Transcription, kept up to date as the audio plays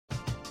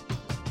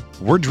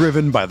We're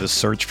driven by the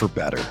search for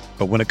better.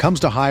 But when it comes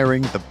to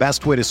hiring, the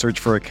best way to search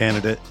for a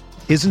candidate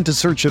isn't to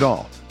search at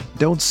all.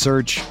 Don't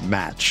search,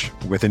 match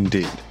with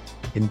Indeed.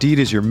 Indeed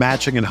is your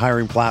matching and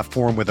hiring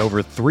platform with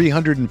over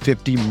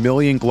 350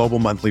 million global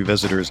monthly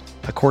visitors,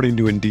 according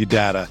to Indeed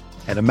data,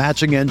 and a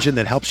matching engine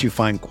that helps you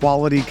find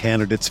quality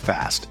candidates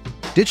fast.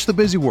 Ditch the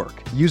busy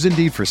work. Use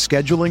Indeed for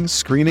scheduling,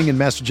 screening, and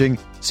messaging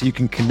so you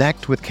can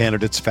connect with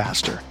candidates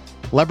faster.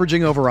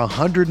 Leveraging over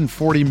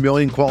 140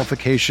 million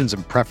qualifications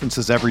and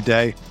preferences every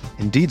day,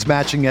 Indeed's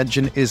matching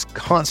engine is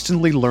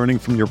constantly learning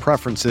from your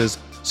preferences,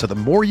 so the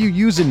more you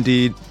use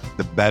Indeed,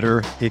 the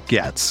better it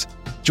gets.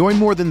 Join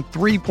more than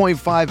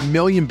 3.5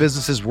 million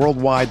businesses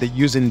worldwide that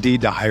use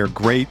Indeed to hire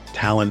great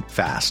talent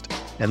fast.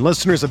 And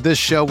listeners of this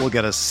show will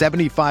get a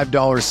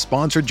 $75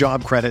 sponsored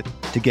job credit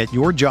to get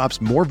your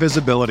jobs more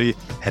visibility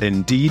at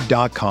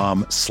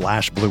Indeed.com/Blue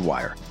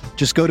Wire.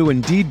 Just go to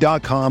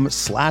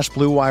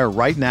Indeed.com/Blue Wire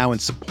right now and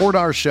support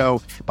our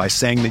show by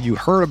saying that you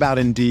heard about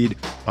Indeed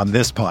on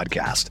this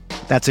podcast.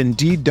 That's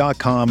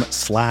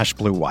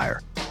Indeed.com/Blue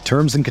Wire.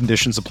 Terms and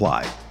conditions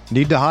apply.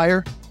 Need to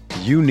hire?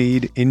 You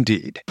need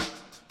Indeed.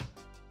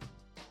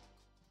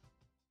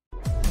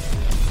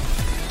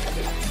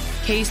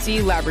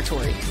 KC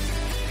Laboratory,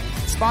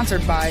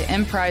 sponsored by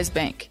Emprise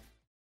Bank.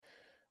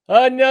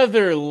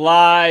 Another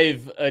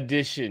live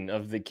edition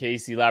of the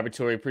KC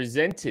Laboratory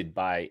presented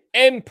by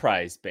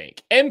Emprise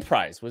Bank.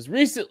 Emprise was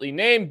recently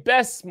named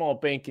Best Small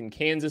Bank in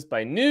Kansas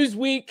by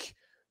Newsweek.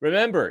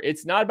 Remember,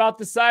 it's not about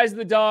the size of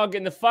the dog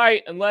in the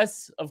fight,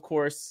 unless, of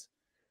course,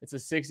 it's a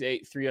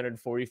 6'8",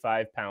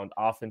 345-pound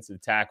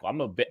offensive tackle. I'm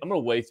gonna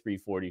weigh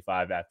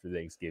 345 after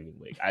Thanksgiving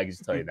week. I can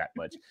just tell you that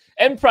much.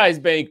 Emprise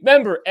Bank,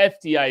 member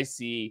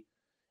FDIC,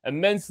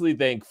 immensely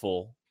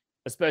thankful,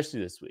 especially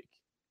this week,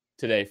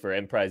 today, for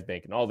Emprise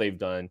Bank and all they've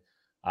done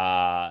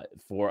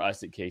for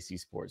us at KC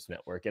Sports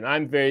Network. And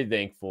I'm very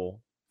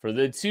thankful for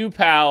the two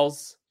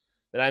pals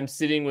that I'm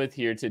sitting with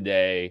here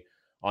today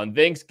on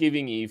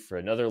Thanksgiving Eve for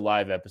another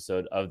live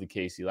episode of the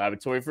KC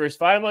Laboratory. First,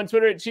 find him on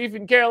Twitter at Chief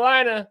in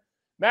Carolina,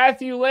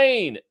 Matthew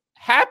Lane.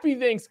 Happy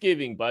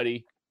Thanksgiving,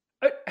 buddy.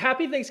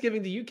 Happy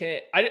Thanksgiving to you,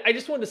 Kent. I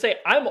just wanted to say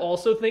I'm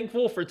also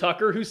thankful for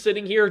Tucker, who's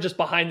sitting here just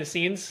behind the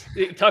scenes.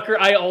 Tucker,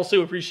 I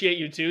also appreciate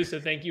you too, so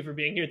thank you for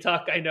being here,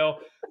 Tuck. I know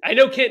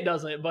Kent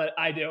doesn't, but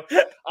I do.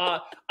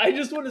 I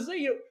just want to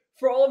say,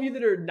 for all of you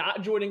that are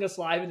not joining us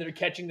live and that are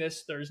catching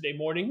this Thursday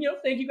morning,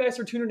 thank you guys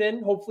for tuning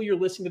in. Hopefully you're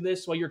listening to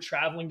this while you're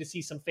traveling to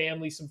see some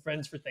family, some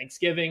friends for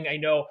Thanksgiving. I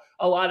know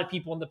a lot of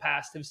people in the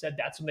past have said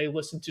that's when they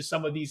listen to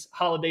some of these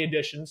holiday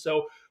editions.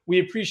 So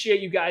we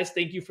appreciate you guys.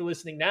 Thank you for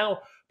listening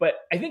now.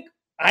 But I think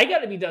I got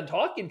to be done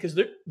talking because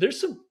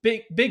there's some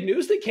big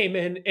news that came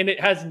in, and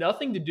it has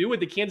nothing to do with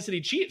the Kansas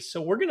City Chiefs.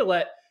 So we're going to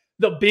let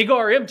the big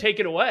RM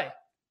take it away.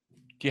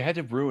 You had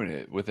to ruin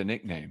it with a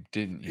nickname,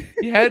 didn't you?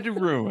 You had to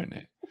ruin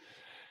it.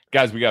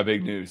 Guys, we got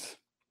big news.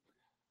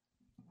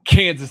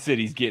 Kansas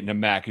City's getting a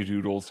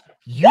Macadoodles.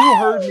 You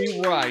heard me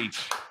right.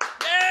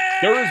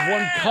 There is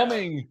one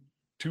coming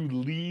to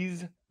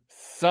Lee's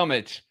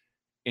Summit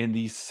in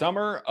the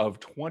summer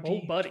of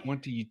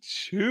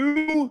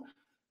 2022.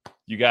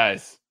 You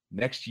guys,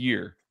 next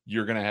year,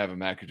 you're going to have a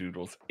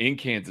Macadoodles in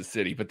Kansas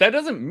City. But that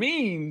doesn't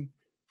mean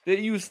that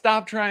you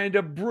stop trying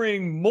to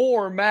bring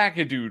more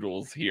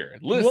Macadoodles here.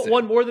 Listen.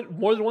 One more than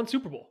one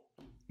Super Bowl.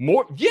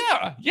 More?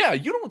 Yeah.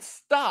 You don't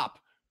stop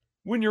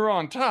when you're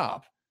on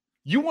top.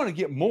 You want to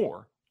get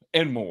more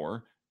and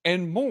more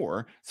and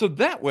more. So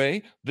that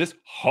way, this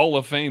Hall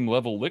of Fame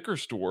level liquor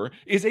store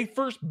is a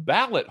first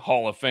ballot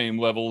Hall of Fame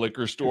level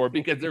liquor store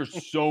because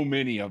there's so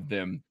many of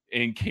them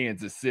in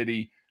Kansas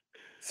City.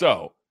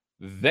 So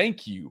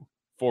thank you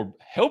for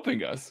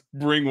helping us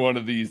bring one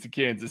of these to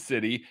Kansas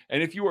City.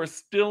 And if you are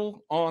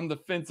still on the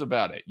fence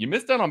about it, you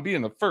missed out on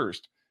being the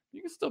first, you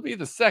can still be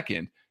the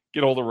second.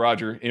 Get hold of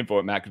Roger,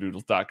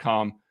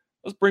 info@macadoodles.com.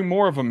 Let's bring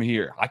more of them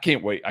here. I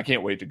can't wait. I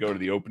can't wait to go to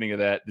the opening of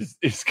that.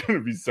 It's going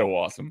to be so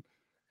awesome.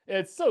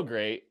 It's so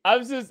great.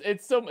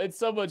 It's so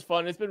much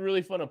fun. It's been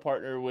really fun to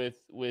partner with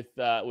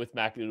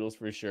Macadoodles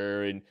for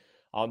sure. And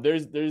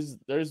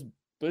there's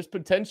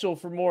potential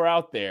for more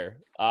out there.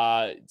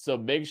 So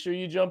make sure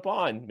you jump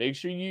on. Make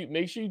sure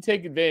you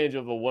take advantage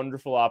of a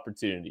wonderful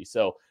opportunity.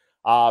 So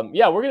we're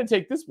going to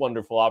take this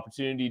wonderful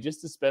opportunity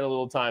just to spend a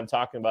little time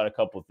talking about a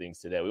couple of things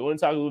today. We want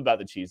to talk a little about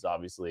the Chiefs,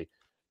 obviously,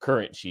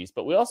 current Chiefs,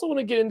 but we also want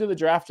to get into the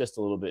draft just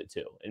a little bit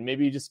too, and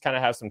maybe just kind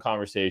of have some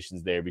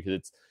conversations there because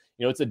it's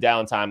a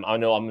downtime. I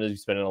know I'm going to be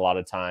spending a lot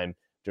of time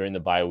during the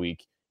bye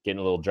week getting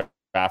a little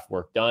draft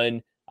work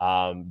done,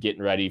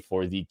 getting ready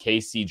for the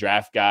KC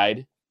draft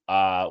guide,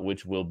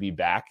 which will be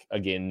back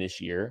again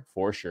this year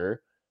for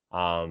sure.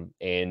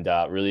 And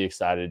really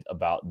excited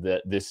about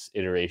this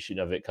iteration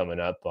of it coming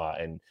up.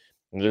 And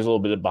there's a little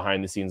bit of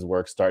behind the scenes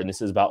work starting.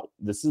 This is about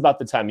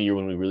the time of year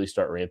when we really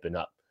start ramping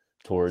up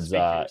towards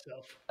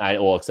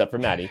except for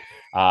Maddie.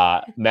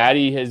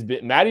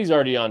 Maddie's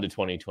already on to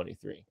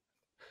 2023.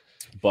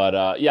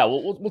 But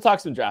we'll talk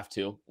some draft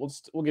too.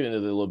 We'll get into a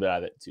little bit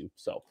of it too.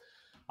 So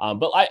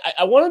but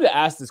I wanted to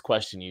ask this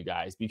question, you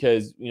guys,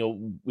 because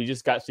we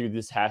just got through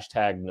this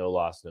hashtag No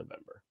Loss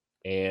November.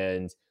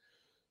 And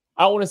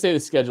I don't want to say the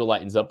schedule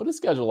lightens up, but the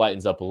schedule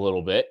lightens up a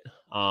little bit.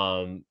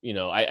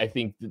 I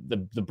think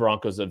the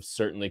Broncos have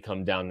certainly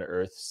come down to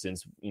earth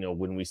since,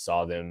 when we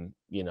saw them,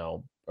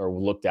 or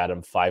looked at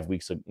them 5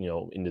 weeks,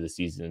 into the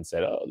season and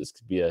said, oh, this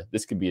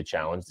could be a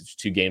challenge. There's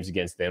 2 games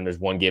against them. There's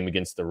 1 game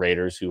against the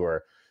Raiders, who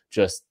are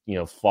just,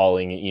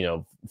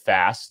 falling,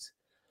 fast.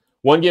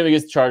 1 game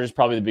against the Chargers,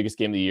 probably the biggest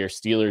game of the year.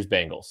 Steelers,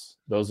 Bengals.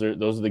 Those are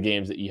the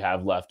games that you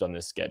have left on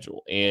this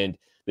schedule. And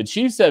the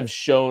Chiefs have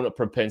shown a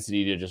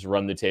propensity to just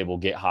run the table,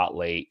 get hot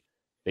late.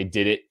 They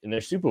did it in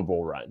their Super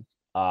Bowl run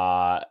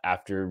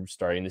after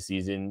starting the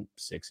season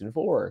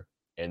 6-4,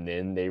 and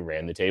then they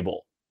ran the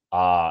table.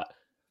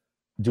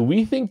 Do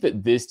we think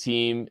that this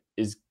team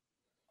is?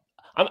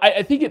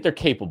 I think that they're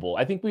capable.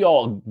 I think we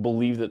all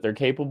believe that they're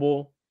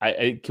capable.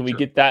 Can we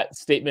get that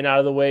statement out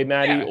of the way,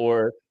 Maddie? Yeah.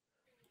 Or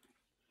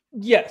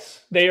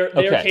yes, they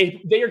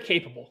are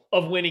capable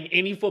of winning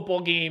any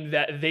football game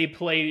that they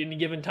play in a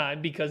given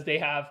time because they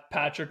have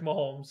Patrick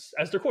Mahomes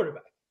as their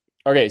quarterback.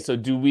 Okay, so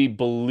do we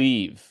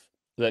believe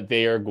that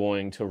they are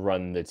going to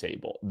run the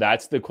table?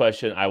 That's the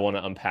question I want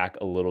to unpack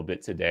a little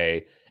bit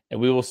today, and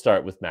we will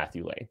start with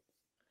Matthew Lane.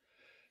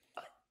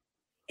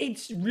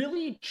 It's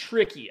really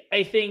tricky.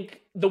 I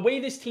think the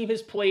way this team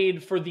has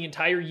played for the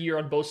entire year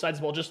on both sides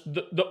of the ball, just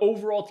the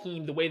overall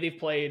team, the way they've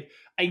played,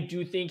 I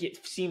do think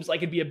it seems like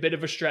it'd be a bit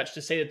of a stretch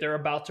to say that they're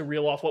about to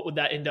reel off, what would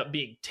that end up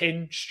being?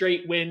 10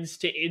 straight wins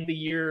to end the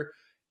year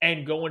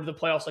and go into the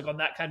playoffs like on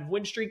that kind of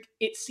win streak?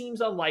 It seems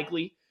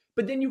unlikely.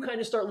 But then you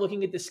kind of start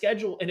looking at the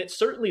schedule, and it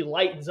certainly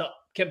lightens up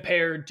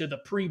compared to the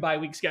pre-bye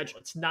week schedule.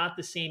 It's not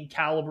the same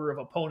caliber of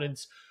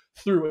opponents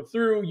through and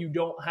through. You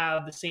don't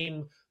have the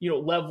same,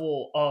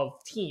 level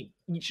of team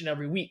each and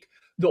every week.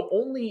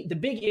 The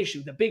big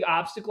issue, the big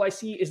obstacle I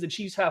see is the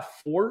Chiefs have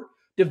 4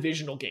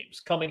 divisional games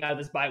coming out of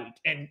this bye week.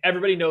 And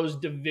everybody knows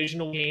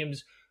divisional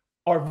games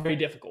are very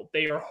difficult.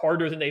 They are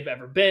harder than they've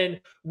ever been.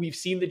 We've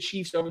seen the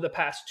Chiefs over the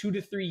past 2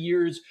 to 3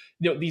 years.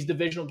 These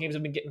divisional games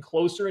have been getting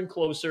closer and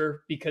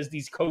closer because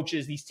these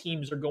coaches, these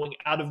teams are going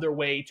out of their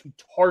way to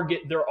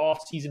target their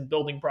offseason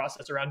building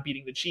process around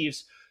beating the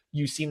Chiefs.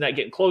 You've seen that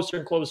getting closer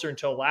and closer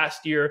until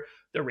last year.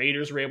 The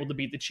Raiders were able to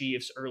beat the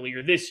Chiefs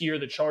earlier this year.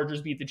 The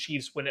Chargers beat the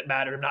Chiefs when it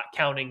mattered, not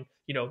counting,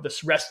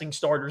 this resting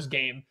starters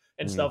game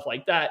and stuff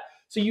like that.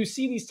 So you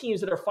see these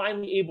teams that are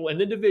finally able in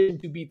the division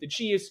to beat the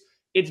Chiefs.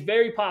 It's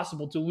very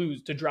possible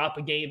to drop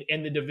a game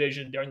in the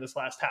division during this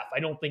last half. I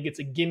don't think it's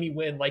a gimme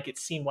win like it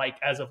seemed like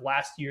as of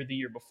last year, the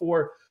year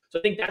before. So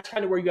I think that's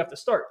kind of where you have to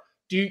start.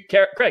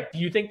 Craig, do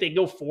you think they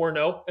go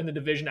 4-0 in the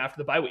division after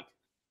the bye week?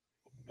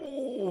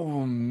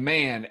 Oh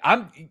man,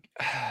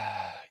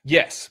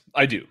 yes,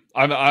 I do.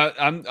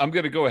 I'm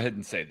going to go ahead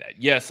and say that.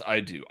 Yes,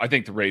 I do. I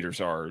think the Raiders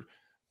are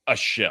a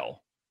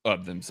shell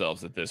of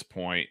themselves at this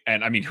point,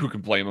 and I mean, who can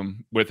blame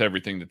them with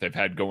everything that they've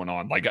had going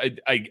on? Like,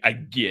 I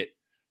get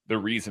the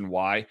reason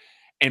why,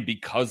 and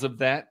because of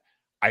that,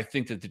 I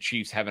think that the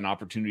Chiefs have an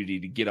opportunity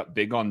to get up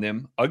big on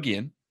them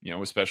again.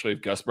 Especially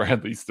if Gus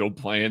Bradley's still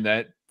playing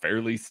that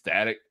fairly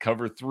static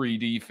cover 3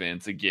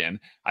 defense again.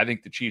 I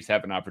think the Chiefs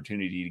have an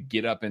opportunity to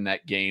get up in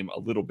that game a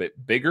little bit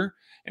bigger.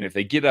 And if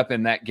they get up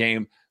in that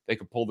game, they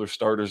could pull their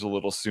starters a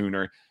little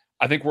sooner.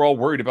 I think we're all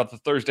worried about the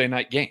Thursday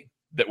night game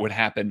that would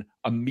happen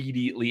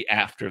immediately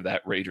after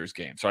that Raiders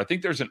game. So I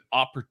think there's an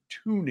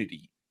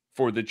opportunity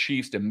for the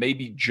Chiefs to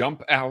maybe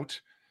jump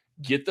out,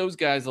 get those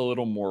guys a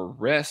little more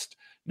rest,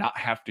 not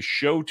have to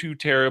show too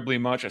terribly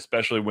much,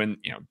 especially when,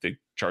 the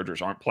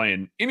Chargers aren't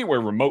playing anywhere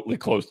remotely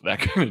close to that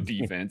kind of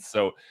defense.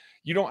 So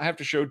you don't have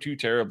to show too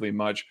terribly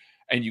much,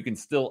 and you can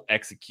still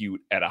execute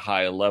at a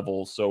high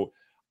level. So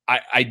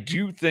I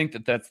do think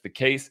that that's the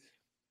case.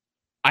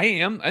 I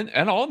am,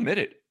 and I'll admit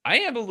it, I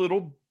am a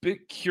little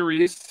bit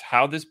curious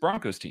how this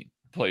Broncos team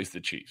plays the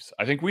Chiefs.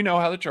 I think we know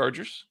how the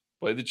Chargers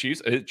play the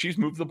Chiefs. Chiefs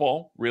move the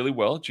ball really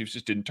well. Chiefs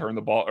just didn't turn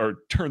the ball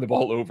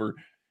over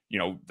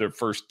their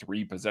first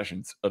 3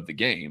 possessions of the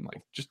game.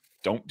 Like, just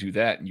don't do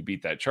that and you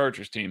beat that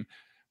Chargers team.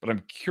 But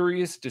I'm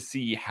curious to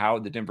see how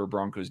the Denver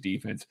Broncos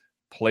defense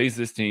plays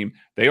this team.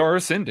 They are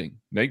ascending.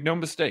 Make no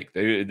mistake.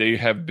 They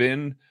have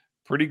been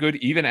pretty good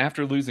even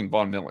after losing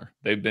Von Miller.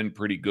 They've been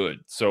pretty good.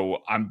 So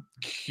I'm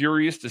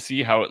curious to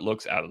see how it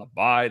looks out of the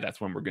bye. That's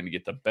when we're going to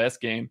get the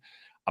best game.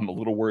 I'm a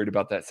little worried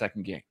about that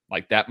second game.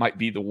 Like, that might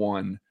be the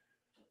one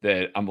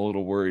that I'm a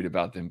little worried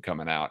about them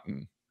coming out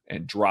and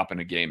dropping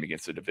a game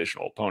against a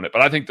divisional opponent.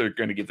 But I think they're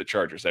going to give the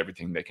Chargers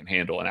everything they can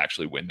handle and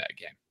actually win that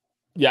game.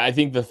 Yeah, I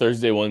think the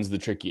Thursday one's the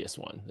trickiest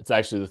one. It's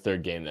actually the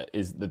third game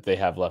that they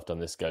have left on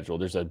this schedule.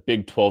 There's a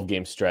big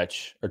 12-game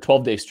stretch, or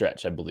 12-day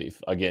stretch, I believe,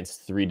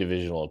 against 3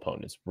 divisional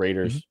opponents: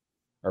 Raiders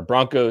or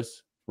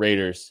Broncos,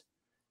 Raiders.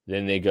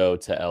 Then they go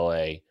to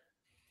LA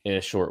in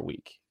a short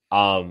week.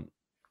 I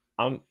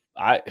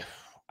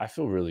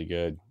feel really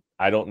good.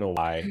 I don't know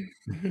why.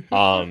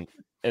 And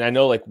I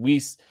know, like,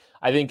 we've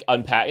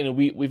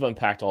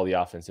unpacked all the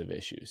offensive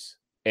issues,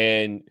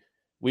 and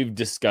we've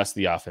discussed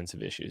the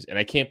offensive issues. And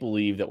I can't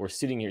believe that we're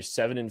sitting here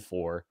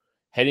 7-4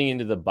 heading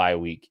into the bye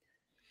week,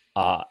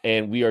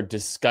 And we are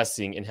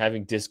discussing and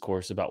having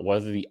discourse about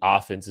whether the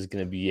offense is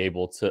going to be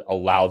able to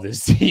allow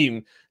this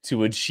team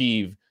to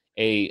achieve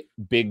a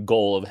big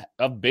goal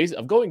of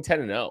going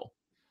 10-0.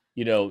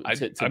 You know, I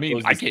close can.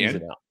 the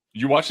season out.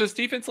 You watch this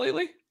defense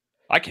lately?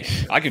 I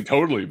can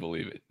totally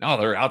believe it. No,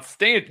 they're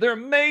outstanding. They're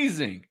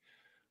amazing.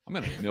 I'm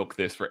gonna milk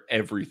this for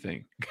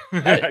everything.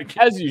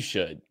 As you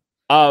should.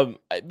 But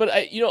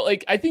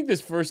I think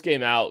this first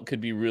game out could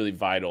be really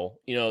vital.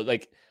 You know,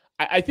 like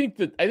I think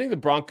the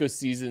Broncos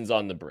season's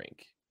on the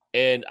brink,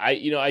 and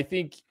I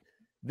think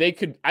they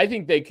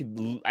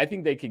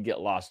could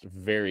get lost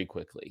very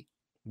quickly,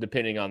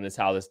 depending on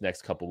how this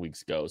next couple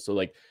weeks go. So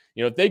like,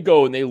 if they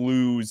go and they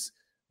lose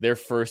their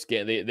first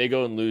game, they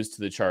go and lose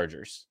to the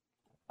Chargers,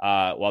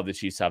 while the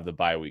Chiefs have the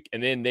bye week,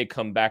 and then they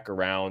come back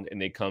around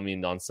and they come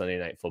in on Sunday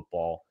Night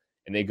Football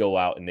and they go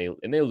out and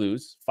they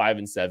lose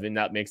 5-7.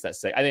 That makes that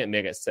I think it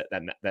makes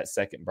that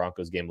second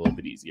Broncos game a little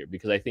bit easier,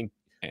 because I think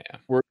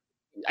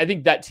I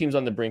think that team's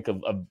on the brink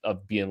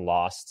of being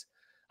lost.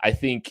 I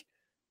think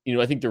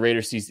the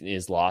Raiders season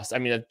is lost. I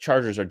mean, the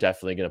Chargers are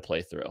definitely going to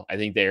play through. I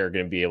think they are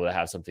going to be able to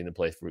have something to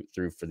play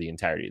through for the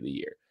entirety of the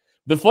year.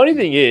 The funny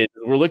thing is,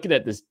 we're looking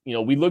at this,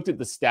 we looked at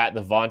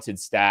the vaunted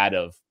stat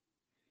of,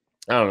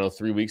 I don't know,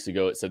 3 weeks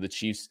ago. It said the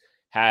Chiefs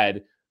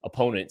had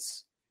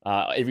opponents,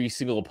 every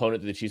single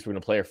opponent that the Chiefs were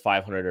going to play are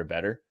 500 or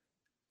better.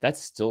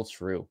 That's still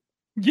true.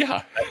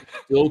 Yeah. That's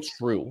still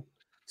true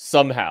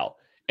somehow.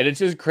 And it's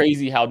just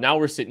crazy how now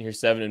we're sitting here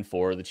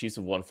 7-4. The Chiefs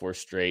have won 4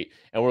 straight.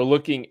 And we're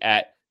looking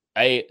at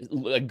a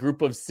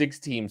group of 6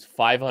 teams,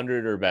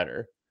 500 or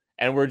better.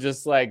 And we're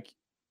just like,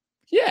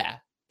 yeah,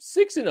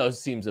 6-0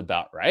 seems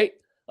about right.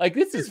 Like,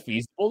 this is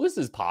feasible. This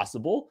is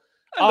possible.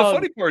 And the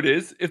funny part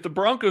is, if the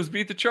Broncos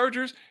beat the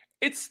Chargers,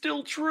 it's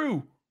still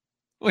true.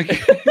 Like,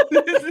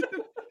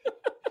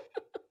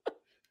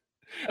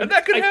 and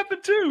that could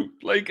happen too.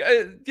 Like,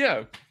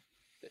 yeah,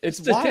 it's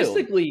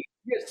statistically,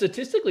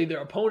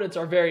 their opponents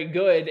are very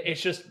good.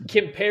 It's just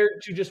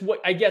compared to just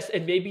what I guess,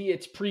 and maybe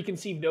it's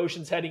preconceived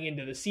notions heading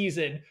into the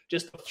season.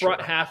 Just the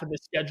front half of the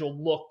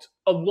schedule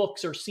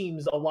looks or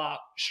seems a lot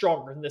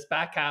stronger than this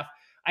back half.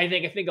 I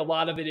think a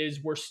lot of it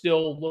is we're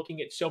still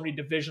looking at so many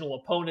divisional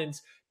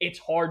opponents. It's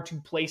hard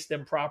to place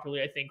them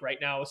properly, I think, right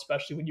now,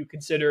 especially when you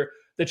consider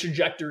the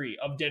trajectory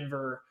of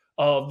Denver,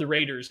 of the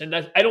Raiders. And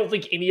I don't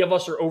think any of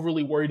us are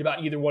overly worried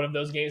about either one of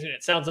those games. And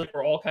it sounds like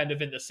we're all kind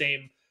of in the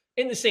same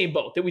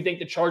boat, that we think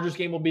the Chargers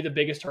game will be the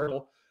biggest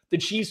hurdle. The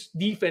Chiefs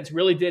defense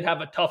really did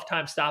have a tough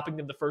time stopping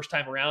them the first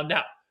time around.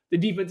 Now, the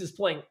defense is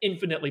playing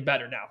infinitely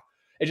better now.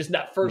 It's just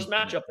that first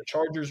matchup, the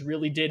Chargers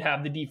really did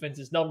have the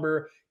defense's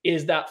number.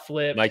 Is that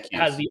flip?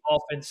 Has the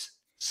offense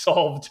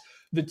solved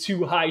the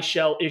too high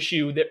shell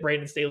issue that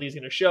Brandon Staley is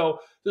going to show?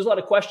 There's a lot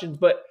of questions,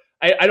 but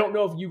I don't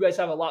know if you guys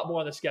have a lot more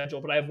on the schedule,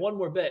 but I have one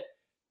more bit.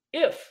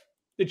 If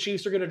the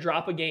Chiefs are going to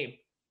drop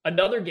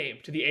another game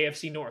to the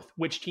AFC North,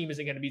 which team is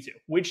it going to be to?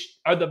 Which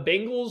are the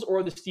Bengals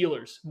or the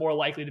Steelers more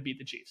likely to beat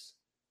the Chiefs?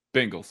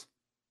 Bengals.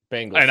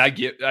 And I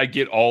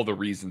get all the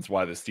reasons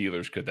why the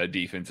Steelers could. That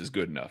defense is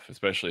good enough,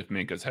 especially if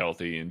Minka's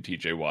healthy and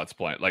TJ Watt's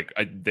playing. Like,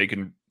 they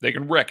can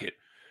wreck it.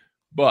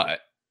 But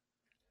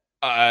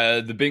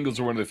the Bengals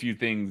are one of the few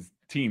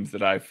teams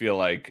that I feel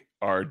like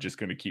are just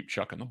going to keep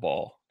chucking the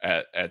ball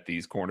at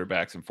these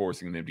cornerbacks and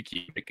forcing them to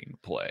keep making the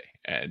play.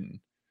 And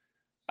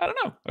I don't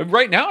know.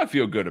 Right now, I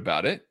feel good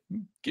about it.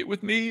 Get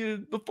with me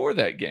before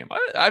that game.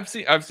 I've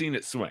seen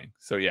it swing.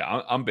 So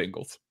yeah, I'm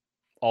Bengals.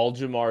 All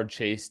Jamar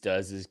Chase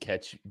does is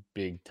catch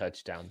big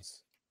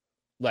touchdowns.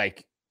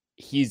 Like,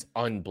 he's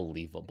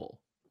unbelievable.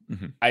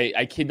 Mm-hmm.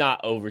 I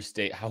cannot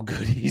overstate how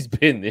good he's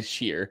been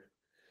this year.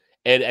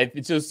 And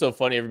it's just so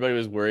funny. Everybody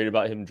was worried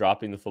about him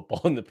dropping the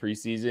football in the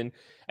preseason.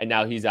 And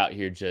now he's out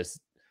here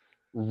just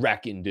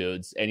wrecking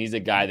dudes. And he's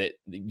a guy that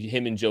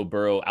him and Joe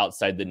Burrow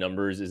outside the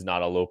numbers is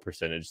not a low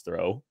percentage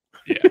throw.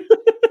 Yeah.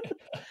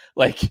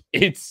 Like,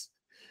 it's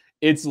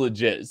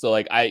legit. So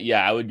like,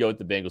 I would go with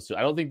the Bengals too.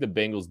 I don't think the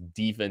Bengals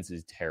defense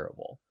is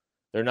terrible.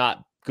 They're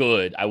not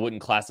good. I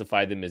wouldn't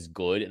classify them as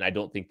good. And I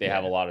don't think they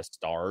have a lot of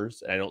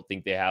stars. And I don't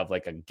think they have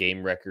like a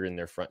game record in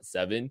their front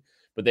seven,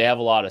 but they have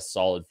a lot of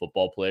solid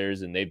football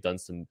players. And they've done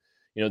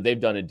they've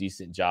done a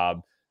decent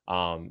job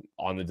on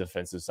the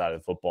defensive side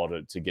of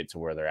football to get to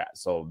where they're at.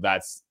 So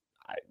the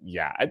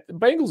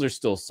Bengals are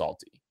still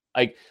salty.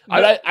 Like,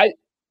 I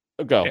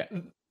go. Yeah.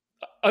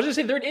 I was just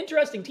saying they're an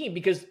interesting team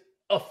because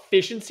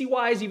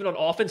efficiency-wise, even on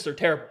offense, they're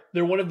terrible.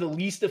 They're one of the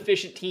least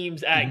efficient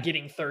teams at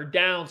getting third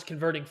downs,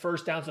 converting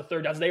first downs to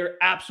third downs. They are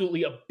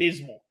absolutely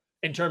abysmal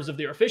in terms of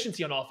their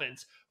efficiency on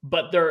offense,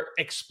 but they're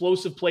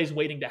explosive plays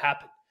waiting to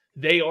happen.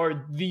 They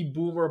are the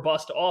boom or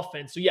bust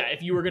offense. So yeah,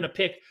 if you were going to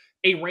pick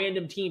a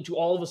random team to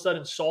all of a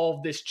sudden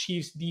solve this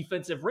Chiefs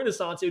defensive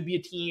renaissance, it would be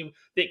a team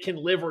that can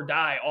live or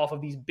die off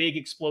of these big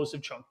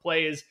explosive chunk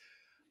plays.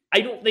 I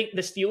don't think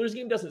the Steelers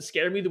game doesn't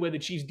scare me the way the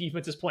Chiefs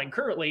defense is playing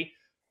currently.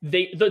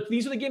 These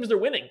are the games they're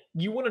winning.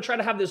 You want to try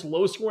to have this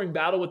low-scoring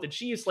battle with the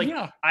Chiefs?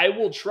 I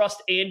will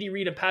trust Andy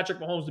Reid and Patrick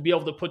Mahomes to be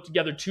able to put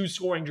together 2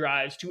 scoring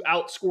drives to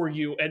outscore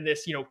you in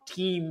this,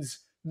 teams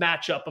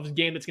matchup of a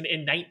game that's going to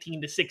end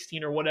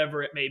 19-16 or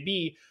whatever it may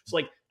be. So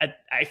like,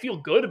 I feel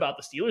good about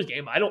the Steelers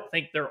game. I don't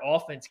think their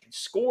offense can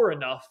score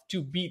enough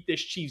to beat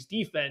this Chiefs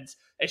defense.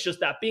 It's just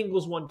that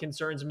Bengals one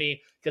concerns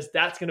me because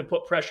that's going to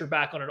put pressure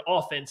back on an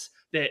offense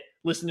that,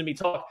 listen to me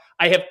talk,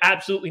 I have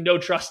absolutely no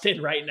trust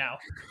in right now.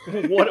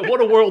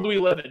 What a world we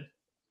live in.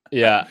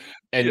 Yeah.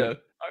 And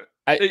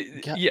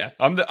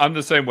I'm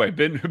the same way.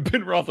 Ben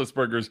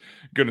Roethlisberger's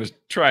going to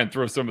try and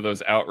throw some of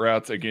those out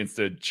routes against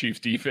the Chiefs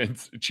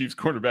defense, Chiefs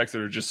cornerbacks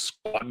that are just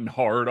squatting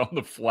hard on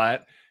the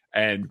flat,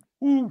 and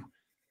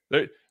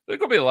there's going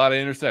to be a lot of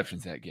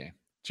interceptions that game.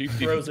 Chiefs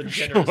throws a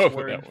generous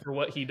word for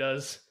what he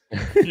does.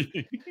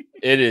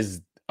 It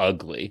is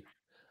ugly.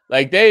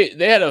 Like they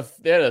had a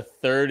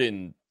 3rd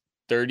and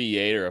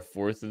 38 or a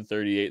 4th and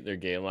 38 in their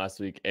game last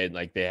week, and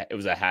like it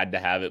was a had to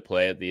have it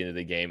play at the end of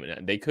the game,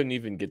 and they couldn't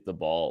even get the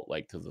ball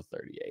like to the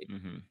 38,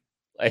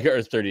 like,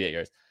 or 38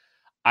 yards.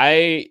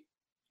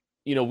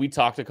 We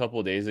talked a couple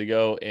of days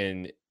ago,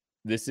 and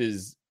this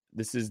is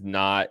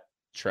not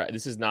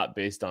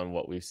based on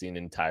what we've seen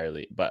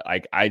entirely, but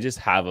like I just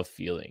have a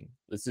feeling.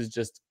 This is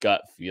just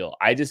gut feel.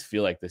 I just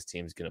feel like this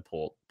team's gonna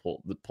pull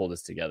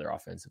this together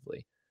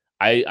offensively.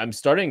 I'm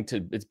starting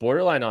to. It's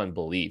borderline on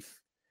belief.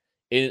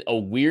 In a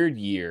weird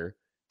year,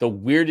 the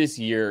weirdest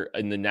year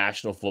in the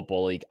National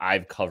Football League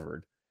I've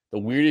covered, the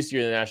weirdest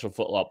year in the National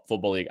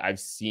Football League I've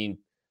seen,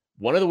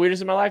 one of the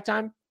weirdest in my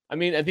lifetime.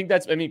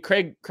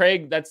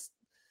 Craig, that's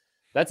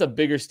a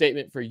bigger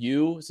statement for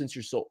you since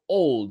you're so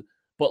old.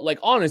 But like,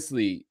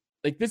 honestly,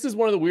 like this is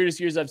one of the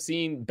weirdest years I've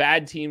seen.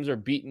 Bad teams are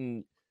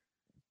beaten.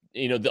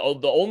 The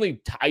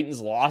only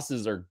Titans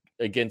losses are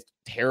against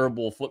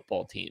terrible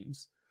football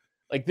teams.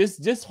 Like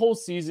this whole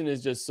season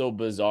is just so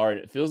bizarre, and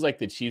it feels like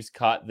the Chiefs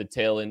caught the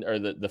tail end or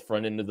the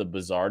front end of the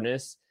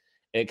bizarreness.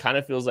 And it kind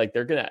of feels like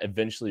they're going to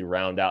eventually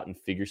round out and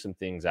figure some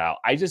things out.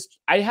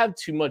 I have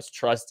too much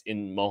trust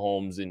in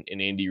Mahomes and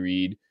Andy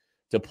Reid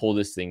to pull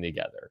this thing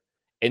together.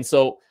 And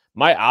so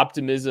my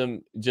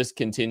optimism just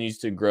continues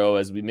to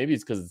grow maybe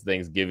it's because it's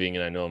Thanksgiving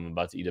and I know I'm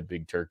about to eat a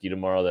big turkey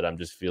tomorrow that I'm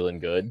just feeling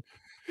good.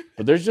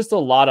 But there's just a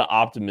lot of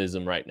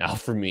optimism right now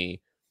for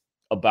me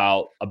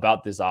about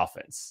this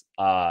offense.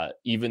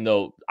 Even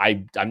though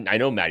I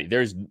know, Maddie,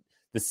 there's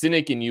the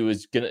cynic in you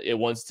it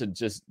wants to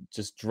just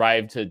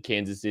drive to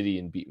Kansas City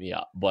and beat me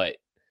up. But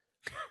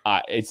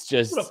it's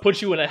just, I'm gonna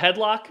put you in a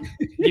headlock,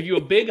 give you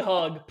a big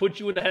hug, put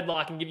you in a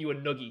headlock, and give you a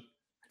noogie.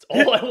 That's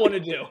all I want to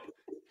do.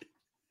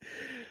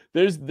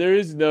 There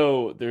is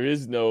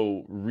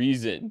no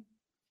reason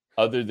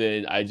other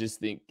than I just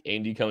think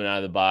Andy coming out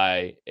of the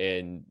bye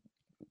and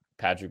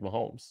Patrick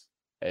Mahomes.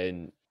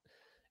 And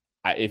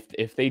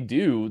if they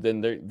do,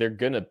 then they're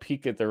gonna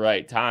peak at the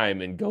right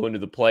time and go into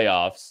the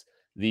playoffs,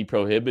 the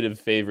prohibitive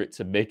favorite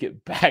to make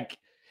it back.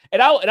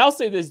 And I'll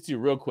say this too,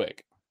 real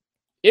quick.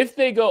 If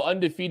they go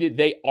undefeated,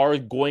 they are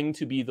going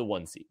to be the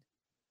 1 seed.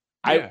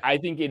 Yeah. I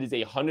think it is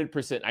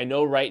 100%. I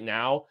know right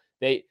now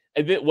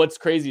what's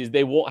crazy is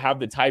they won't have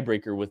the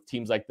tiebreaker with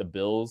teams like the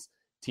Bills,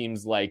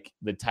 teams like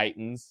the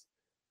Titans.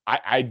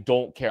 I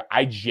don't care.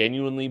 I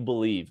genuinely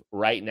believe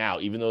right now,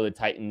 even though the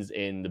Titans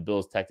and the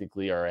Bills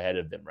technically are ahead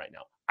of them right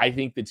now, I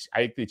think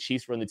the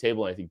Chiefs run the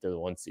table, and I think they're the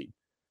 1 seed.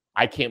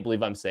 I can't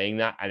believe I'm saying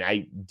that, and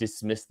I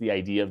dismiss the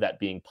idea of that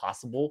being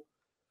possible.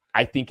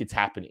 I think it's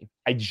happening.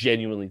 I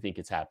genuinely think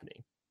it's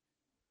happening.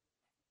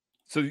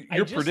 So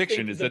your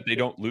prediction is that they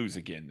don't lose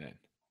again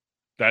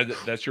then?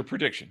 That's your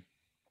prediction?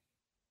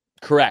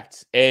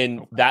 Correct.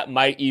 And that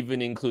might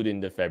even include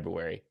into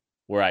February,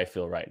 where I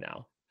feel right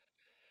now.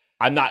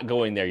 I'm not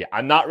going there yet.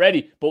 I'm not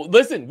ready. But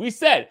listen, we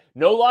said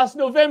no loss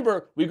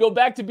November. We go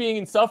back to being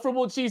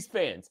insufferable Chiefs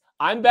fans.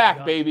 I'm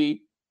back,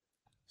 baby.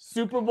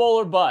 Super Bowl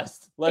or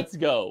bust. Let's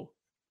go.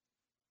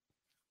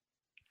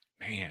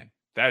 Man,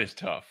 that is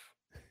tough.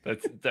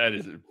 That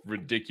is a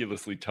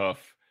ridiculously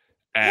tough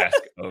ask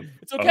of,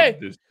 it's okay. Of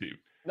this team.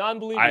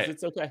 Non-believers,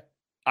 it's okay.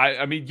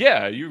 I mean,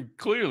 yeah, you're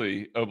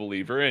clearly a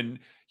believer, and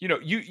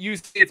you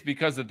say it's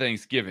because of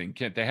Thanksgiving.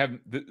 Kent, they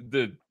haven't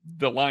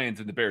the Lions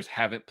and the Bears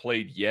haven't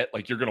played yet.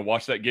 Like, you're gonna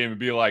watch that game and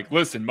be like,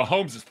 listen,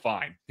 Mahomes is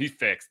fine. He's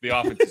fixed. The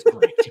offense is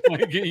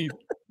great.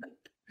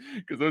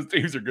 Because those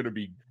teams are gonna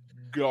be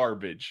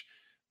garbage.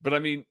 But I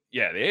mean,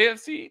 yeah, the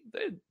AFC,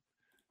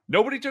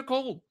 nobody took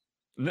hold.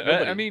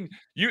 I mean,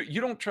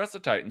 you don't trust the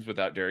Titans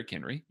without Derrick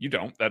Henry. You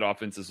don't. That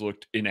offense has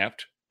looked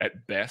inept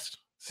at best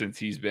since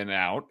he's been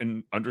out,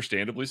 and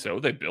understandably so.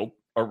 They built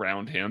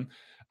around him.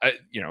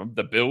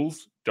 The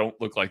Bills don't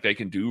look like they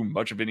can do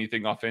much of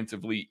anything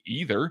offensively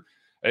either.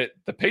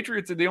 The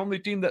Patriots are the only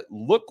team that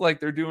look like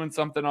they're doing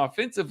something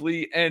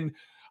offensively, and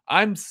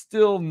I'm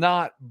still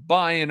not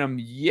buying them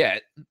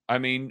yet. I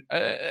mean,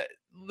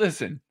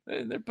 listen,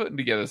 they're putting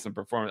together some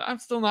performance. I'm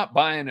still not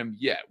buying them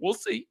yet. We'll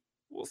see.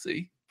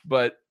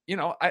 But,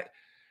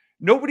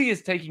 nobody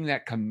is taking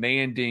that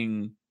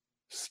commanding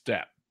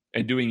step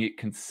and doing it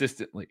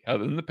consistently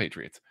other than the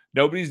Patriots.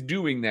 Nobody's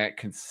doing that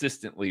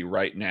consistently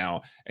right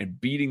now and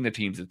beating the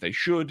teams that they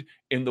should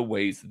in the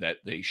ways that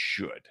they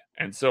should.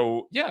 And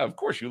so, yeah, of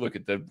course, you look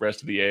at the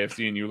rest of the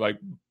AFC and you're like,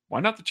 why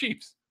not the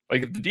Chiefs?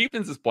 Like if the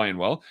defense is playing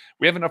well,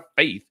 we have enough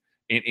faith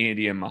in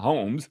Andy and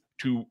Mahomes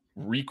to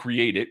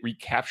recreate it,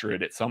 recapture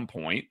it at some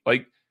point.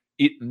 Like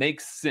it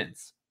makes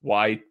sense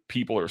why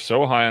people are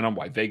so high on them,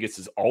 why Vegas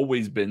has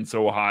always been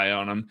so high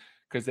on them,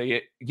 because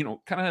they,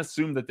 kind of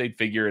assumed that they'd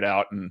figure it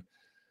out. And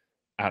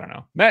I don't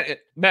know.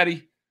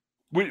 Maddie,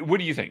 what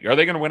do you think? Are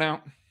they going to win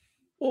out?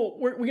 Well,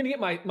 we're going to get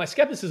my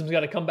skepticism's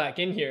got to come back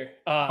in here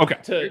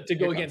to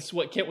go against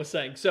what Kent was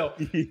saying. So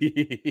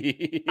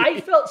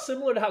I felt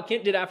similar to how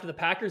Kent did after the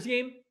Packers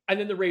game and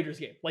then the Raiders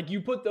game. Like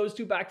you put those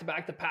two back to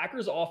back, the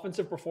Packers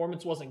offensive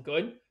performance wasn't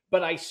good,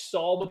 but I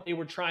saw what they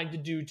were trying to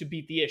do to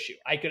beat the issue.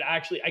 I could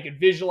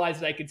visualize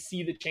it. I could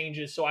see the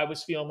changes. So I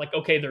was feeling like,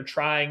 okay, they're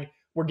trying,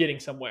 we're getting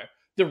somewhere.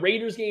 The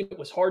Raiders game, it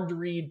was hard to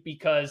read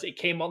because it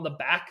came on the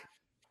back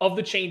of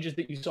the changes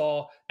that you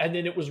saw, and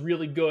then it was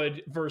really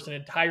good versus an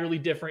entirely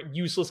different,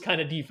 useless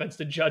kind of defense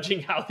to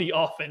judging how the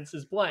offense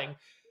is playing.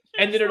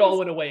 And then it all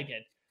went away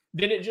again.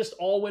 Then it just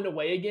all went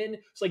away again.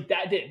 It's like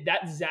that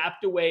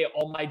zapped away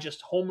all my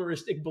just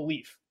homeristic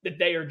belief that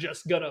they are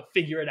just going to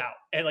figure it out.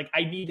 And like,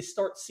 I need to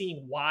start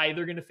seeing why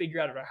they're going to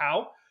figure out it or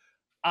how.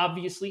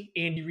 Obviously,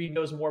 Andy Reid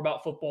knows more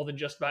about football than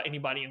just about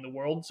anybody in the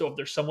world. So if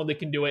there's someone that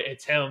can do it,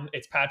 it's him.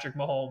 It's Patrick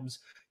Mahomes,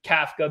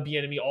 Kafka,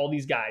 Bieniemy, all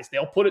these guys.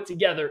 They'll put it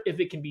together if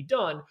it can be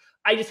done.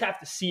 I just have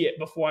to see it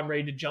before I'm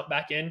ready to jump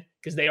back in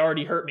because they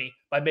already hurt me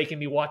by making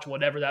me watch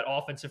whatever that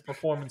offensive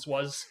performance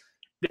was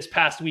this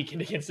past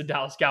weekend against the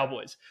Dallas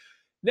Cowboys.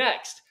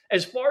 Next,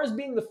 as far as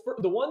being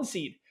the one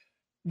seed,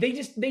 they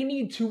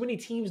need too many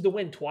teams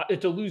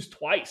to lose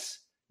twice.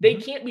 They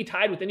can't be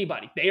tied with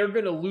anybody. They are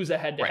going to lose a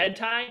head-to-head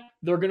tie.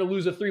 They're going to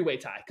lose a three-way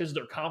tie because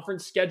their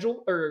conference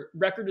schedule or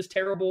record is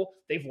terrible.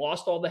 They've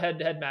lost all the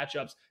head-to-head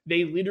matchups.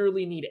 They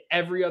literally need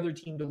every other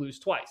team to lose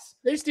twice.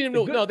 They just need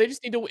to they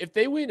just need to, if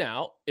they win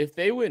out,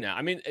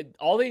 I mean, the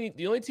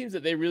only teams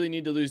that they really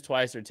need to lose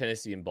twice are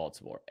Tennessee and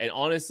Baltimore. And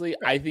honestly,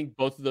 I think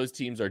both of those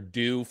teams are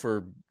due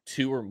for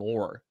 2 or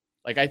more.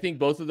 Like, I think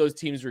both of those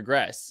teams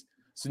regress.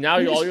 So now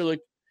you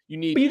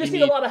just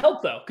need a lot of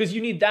help though, because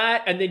you need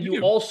that, and then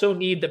you also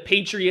need the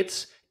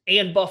Patriots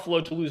and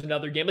Buffalo to lose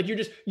another game. Like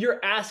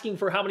you're asking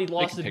for how many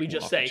losses did we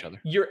just say?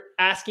 You're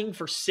asking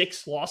for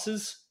 6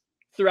 losses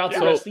throughout the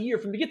rest of the year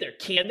for them to get there.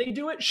 Can they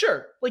do it?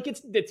 Sure. Like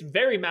it's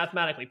very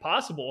mathematically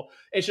possible.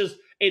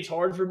 It's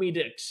hard for me to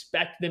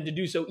expect them to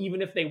do so,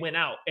 even if they win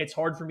out. It's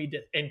hard for me to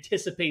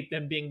anticipate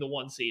them being the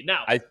 1 seed.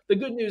 Now, the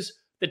good news: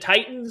 the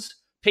Titans,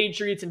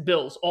 Patriots, and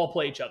Bills all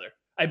play each other.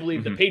 I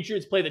believe the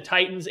Patriots play the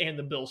Titans and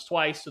the Bills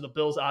twice. So the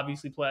Bills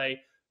obviously play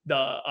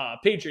the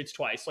Patriots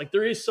twice. Like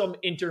there is some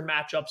inter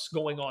matchups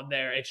going on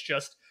there. It's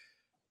just,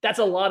 that's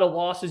a lot of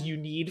losses you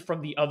need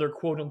from the other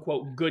quote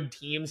unquote good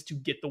teams to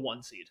get the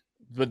 1 seed.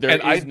 But there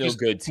is no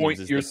good teams.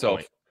 Point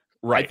yourself.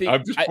 Right.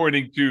 I'm just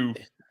pointing to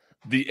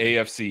the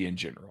AFC in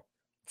general.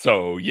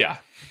 So yeah.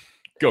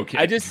 Go,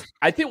 Ken.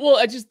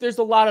 There's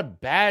a lot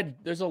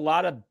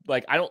of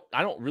like, I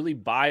don't really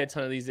buy a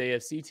ton of these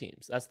AFC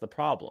teams. That's the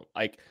problem.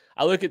 Like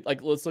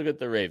let's look at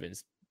the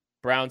Ravens,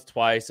 Browns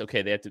twice.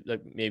 Okay. They have to,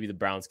 maybe the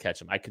Browns catch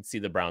them. I could see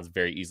the Browns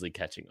very easily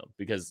catching them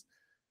because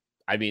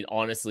I mean,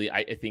 honestly,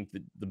 I think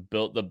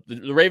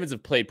the Ravens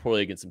have played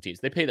poorly against some teams.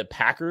 They play the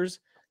Packers.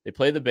 They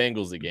play the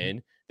Bengals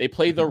again. They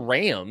play the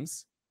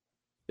Rams.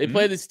 They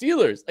play the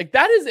Steelers. Like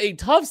that is a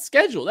tough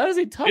schedule. That is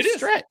a tough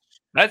stretch.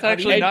 That's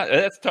actually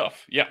that's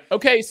tough. Yeah.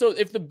 Okay, so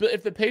if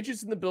the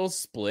Patriots and the Bills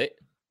split,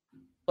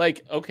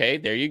 like, okay,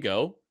 there you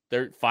go.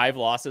 There are 5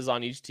 losses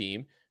on each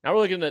team. Now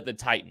we're looking at the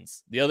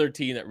Titans, the other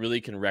team that really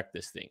can wreck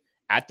this thing.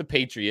 At the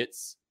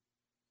Patriots,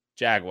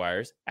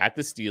 Jaguars, at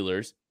the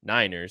Steelers,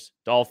 Niners,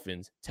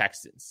 Dolphins,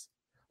 Texans.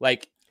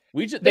 Like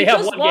they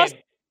have one lost.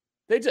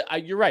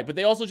 Game. You're right, but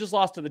they also just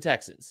lost to the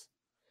Texans.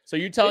 So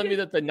you're telling me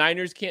that the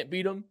Niners can't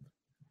beat them?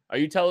 Are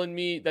you telling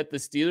me that the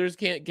Steelers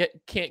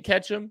can't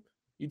catch them?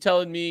 You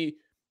telling me,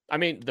 I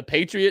mean, the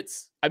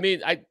Patriots,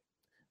 the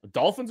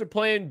Dolphins are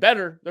playing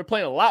better. They're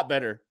playing a lot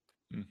better.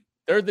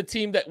 They're the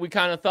team that we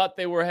kind of thought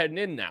they were heading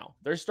in now.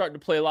 They're starting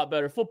to play a lot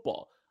better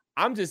football.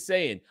 I'm just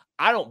saying,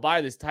 I don't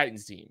buy this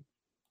Titans team.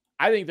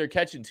 I think they're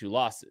catching 2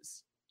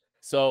 losses.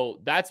 So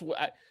that's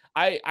what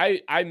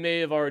I may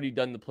have already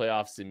done the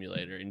playoff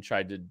simulator and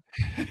tried to.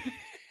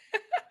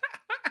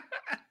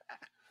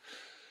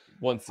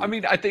 I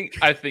mean, I think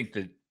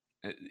that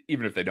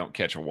even if they don't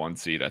catch a 1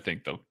 seed, I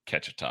think they'll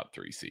catch a top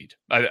 3 seed.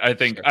 I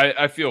think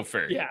I feel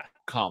very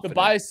confident. The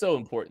bye is so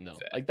important though.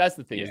 Like that's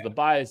the thing is the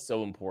bye is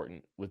so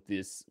important with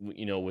this,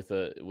 with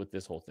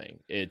this whole thing.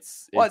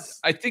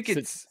 I think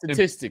it's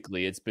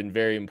statistically it's been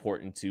very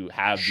important to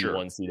have the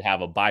 1 seed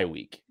have a bye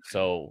week.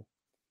 So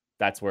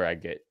that's where I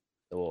get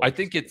a little. I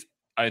think it's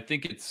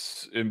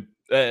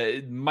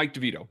Mike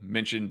DeVito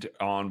mentioned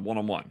on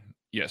One-on-One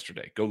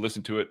yesterday. Go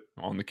listen to it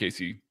on the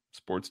KC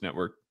Sports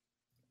Network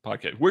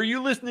podcast. Where are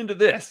you listening to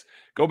this?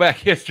 Go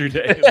back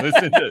yesterday and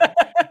listen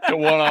to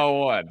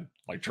One-on-One.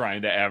 Like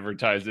trying to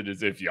advertise it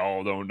as if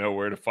y'all don't know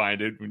where to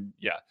find it.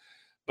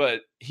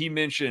 But he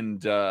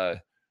mentioned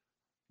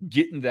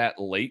getting that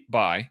late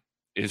bye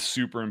is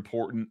super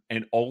important,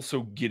 and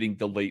also getting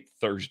the late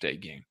Thursday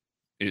game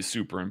is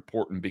super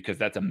important because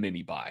that's a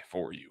mini buy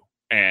for you,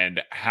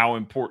 and how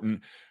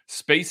important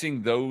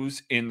spacing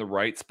those in the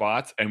right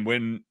spots. And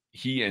when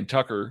he and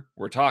Tucker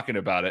were talking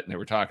about it, and they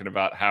were talking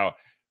about how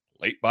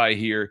late buy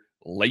here,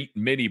 late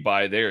mini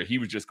buy there, he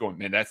was just going,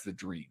 man, that's the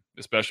dream,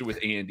 especially with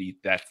Andy.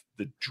 That's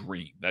the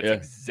dream. That's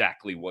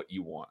exactly what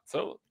you want.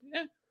 So,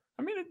 yeah,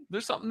 I mean,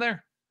 there's something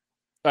there.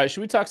 All right,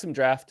 should we talk some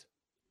draft?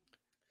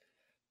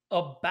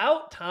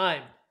 About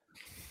time.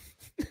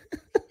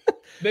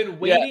 Been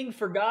waiting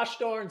for gosh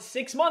darn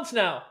 6 months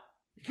now.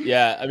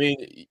 Yeah, I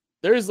mean,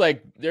 there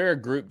are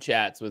group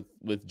chats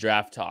with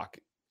draft talk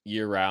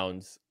year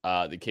round,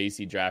 the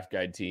KC Draft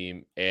Guide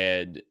team,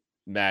 and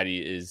Maddie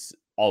is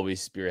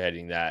always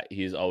spearheading that.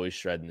 He's always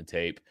shredding the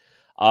tape.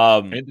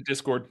 And the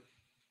Discord.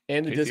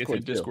 And the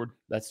Discord.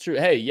 That's true.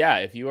 Hey, yeah,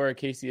 if you are a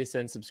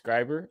KCSN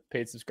subscriber,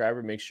 paid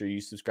subscriber, make sure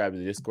you subscribe to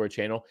the Discord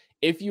channel.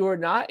 If you are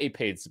not a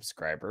paid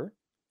subscriber,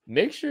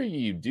 make sure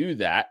you do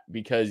that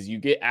because you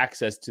get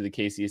access to the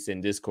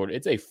KCSN Discord.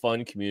 It's a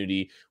fun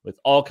community with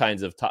all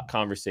kinds of top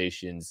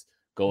conversations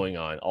going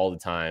on all the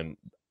time.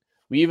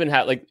 We even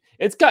have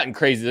it's gotten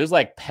crazy. There's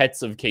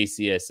pets of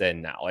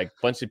KCSN now, a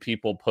bunch of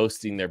people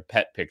posting their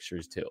pet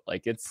pictures too.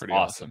 It's pretty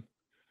awesome.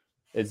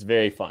 It's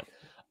very fun.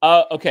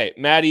 Okay,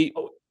 Maddie.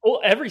 Well,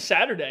 every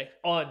Saturday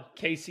on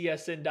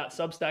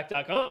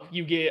kcsn.substack.com,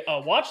 you get a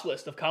watch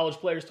list of college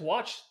players to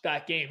watch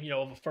that game,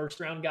 of a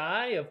first-round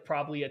guy, of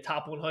probably a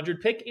top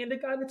 100 pick, and a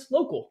guy that's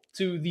local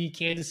to the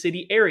Kansas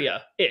City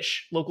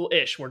area-ish,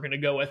 local-ish, we're going to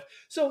go with.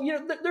 So,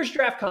 there's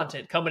draft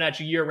content coming at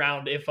you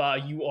year-round if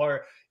you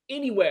are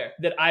anywhere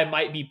that I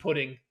might be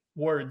putting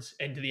words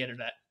into the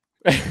internet.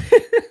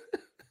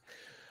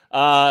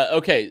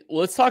 Okay,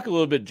 let's talk a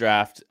little bit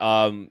draft.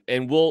 And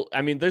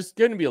there's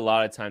going to be a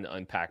lot of time to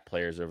unpack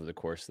players over the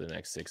course of the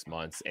next 6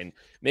 months. And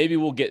maybe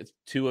we'll get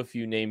to a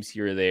few names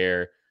here or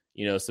there,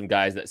 some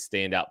guys that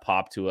stand out,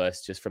 pop to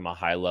us just from a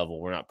high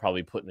level. We're not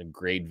probably putting a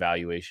grade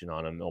valuation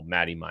on them. Oh,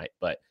 Maddie might,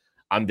 but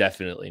I'm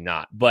definitely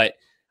not. But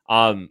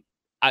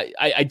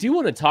I do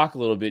want to talk a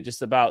little bit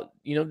just about,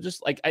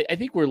 I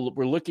think we're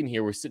looking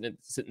here, we're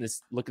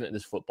looking at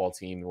this football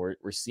team, and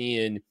we're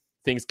seeing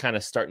things kind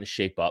of starting to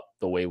shape up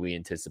the way we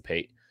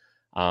anticipate,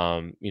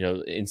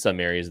 in some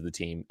areas of the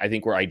team. I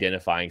think we're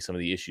identifying some of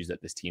the issues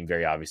that this team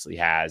very obviously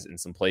has and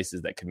some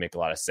places that could make a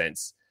lot of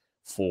sense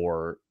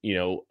for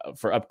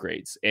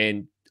upgrades.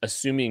 And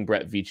assuming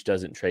Brett Veach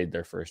doesn't trade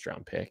their first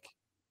round pick,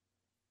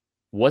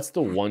 what's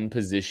the one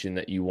position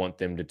that you want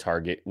them to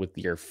target with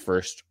your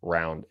first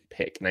round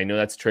pick? And I know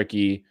that's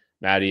tricky,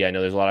 Maddie. I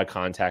know there's a lot of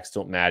contacts.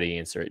 Don't Maddie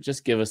answer it.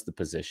 Just give us the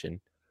position.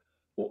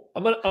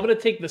 I'm gonna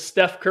take the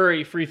Steph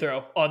Curry free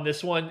throw on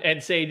this one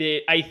and say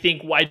that I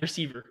think wide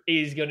receiver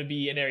is going to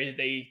be an area that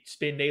they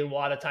spend a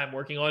lot of time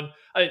working on.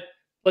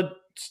 Let's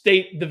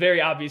state the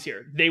very obvious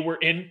here. They were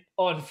in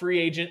on free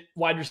agent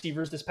wide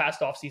receivers this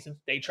past offseason.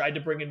 They tried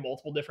to bring in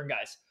multiple different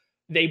guys.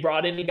 They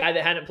brought in a guy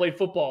that hadn't played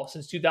football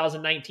since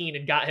 2019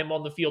 and got him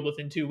on the field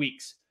within 2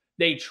 weeks.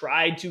 They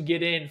tried to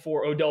get in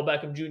for Odell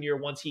Beckham Jr.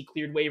 once he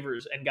cleared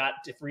waivers and got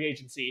to free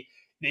agency.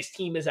 This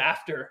team is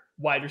after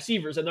wide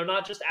receivers, and they're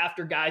not just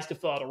after guys to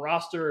fill out a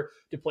roster,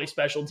 to play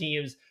special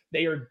teams.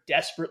 They are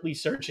desperately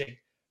searching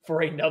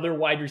for another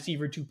wide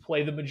receiver to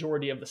play the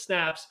majority of the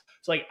snaps.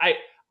 So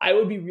I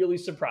would be really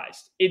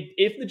surprised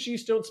if the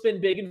Chiefs don't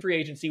spend big in free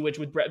agency, which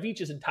with Brett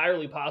Veach is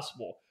entirely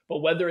possible, but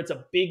whether it's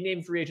a big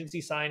name free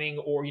agency signing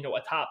or,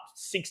 a top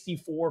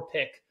 64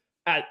 pick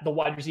at the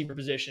wide receiver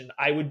position,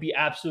 I would be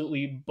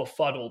absolutely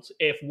befuddled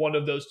if one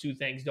of those two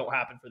things don't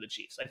happen for the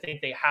Chiefs. I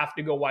think they have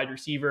to go wide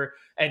receiver.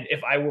 And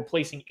if I were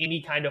placing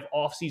any kind of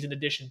offseason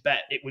edition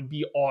bet, it would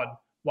be on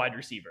wide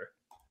receiver.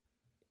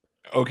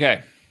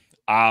 Okay.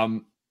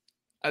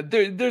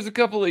 There's a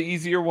couple of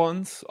easier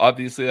ones.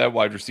 Obviously, that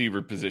wide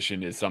receiver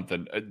position is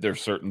something they're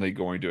certainly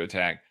going to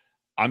attack.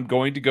 I'm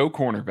going to go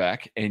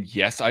cornerback. And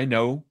yes, I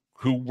know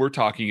who we're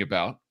talking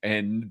about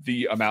and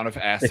the amount of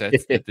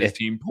assets that this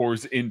team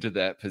pours into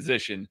that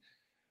position.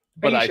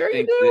 But I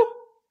think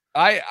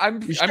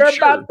I'm sure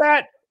about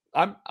that.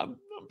 I'm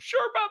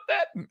sure about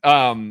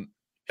that.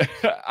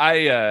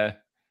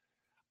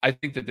 I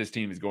think that this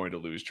team is going to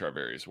lose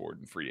Charvarius Ward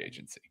in free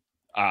agency.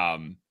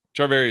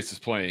 Charvarius is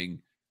playing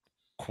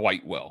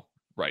quite well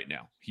right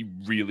now. He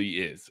really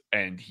is.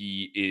 And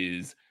he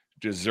is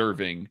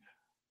deserving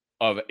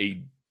of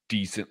a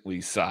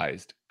decently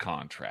sized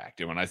contract.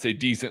 And when I say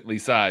decently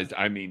sized,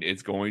 I mean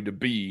it's going to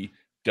be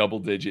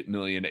double-digit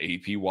million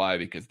APY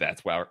because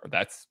that's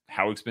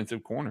how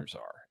expensive corners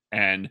are.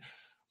 And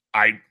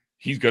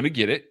he's going to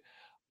get it.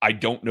 I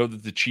don't know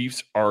that the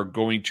Chiefs are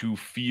going to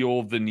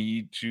feel the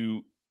need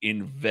to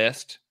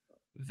invest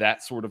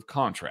that sort of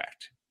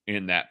contract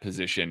in that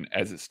position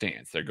as it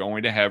stands. They're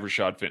going to have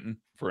Rashad Fenton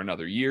for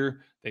another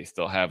year. They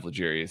still have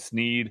L'Jarius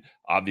Sneed.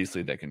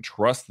 Obviously, they can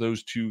trust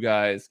those two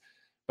guys.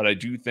 But I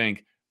do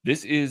think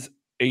this is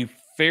a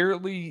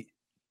fairly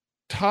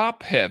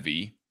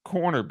top-heavy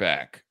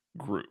cornerback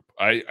group.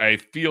 I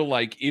feel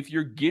like if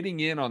you're getting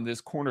in on this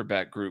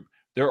cornerback group,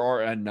 there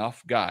are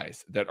enough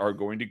guys that are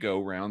going to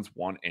go rounds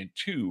 1 and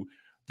 2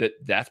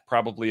 that's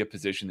probably a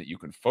position that you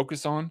can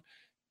focus on.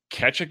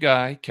 catch a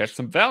guy, catch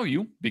some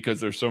value because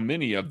there's so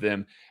many of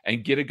them,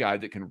 and get a guy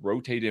that can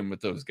rotate in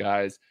with those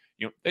guys.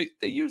 They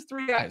use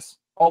 3 guys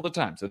all the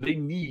time. So they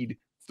need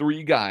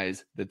 3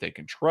 guys that they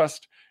can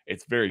trust.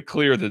 It's very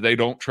clear that they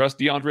don't trust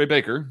DeAndre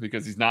Baker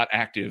because he's not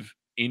active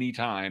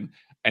anytime.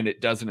 And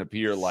it doesn't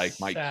appear like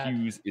Mike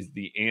Hughes is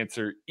the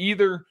answer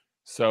either.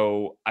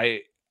 So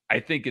I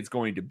think it's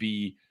going to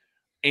be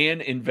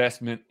an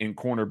investment in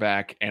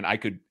cornerback. And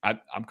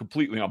I'm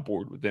completely on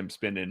board with them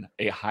spending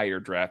a higher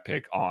draft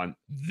pick on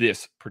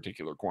this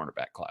particular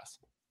cornerback class.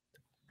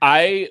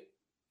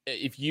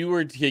 If you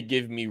were to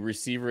give me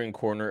receiver and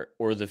corner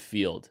or the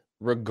field,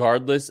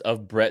 regardless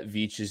of Brett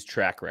Veach's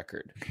track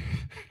record,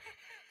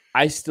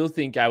 I still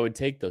think I would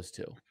take those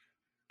 2.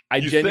 I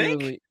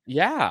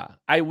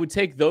would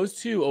take those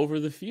 2 over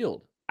the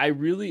field. I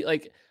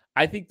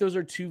think those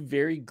are 2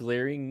 very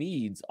glaring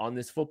needs on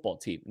this football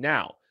team.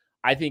 Now,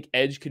 I think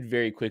edge could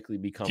very quickly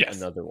become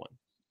another one.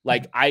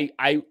 Like I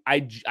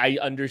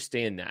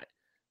understand that,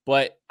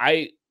 but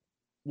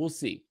we'll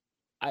see.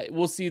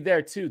 We'll see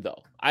there too,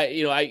 though.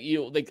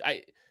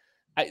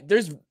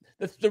 There's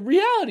the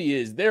reality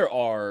is there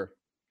are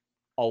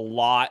a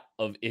lot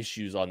of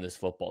issues on this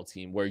football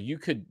team where you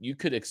could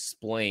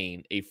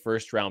explain a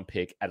first round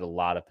pick at a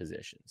lot of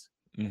positions,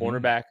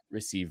 cornerback,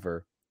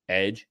 receiver,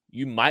 edge.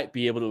 You might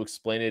be able to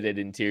explain it at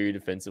interior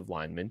defensive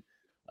lineman,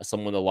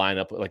 someone to line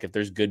up. Like if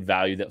there's good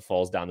value that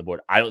falls down the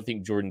board. I don't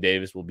think Jordan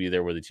Davis will be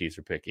there where the Chiefs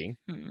are picking.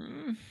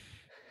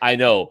 I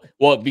know.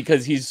 Well,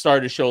 because he's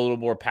started to show a little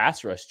more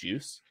pass rush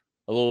juice,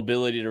 a little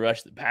ability to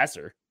rush the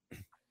passer.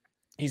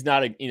 He's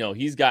not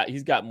he's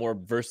got more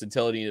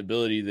versatility and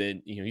ability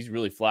than, he's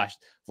really flashed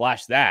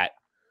that.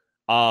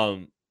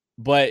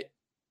 But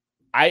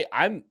I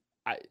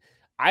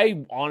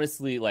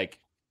honestly, like,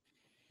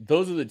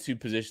 those are the 2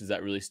 positions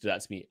that really stood out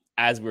to me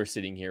as we're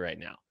sitting here right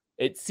now.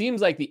 It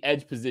seems like the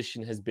edge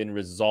position has been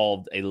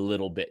resolved a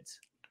little bit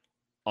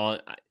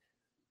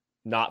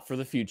not for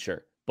the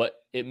future, but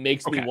it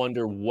makes me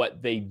wonder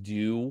what they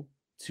do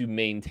to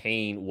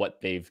maintain what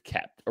they've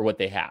kept or what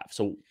they have.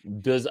 So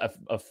does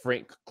a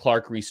Frank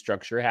Clark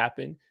restructure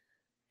happen?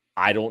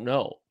 I don't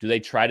know. Do they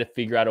try to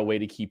figure out a way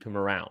to keep him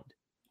around?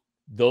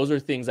 Those are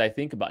things I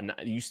think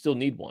about. You still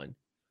need one.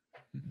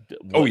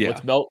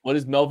 What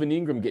is Melvin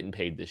Ingram getting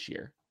paid this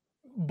year?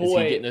 Is he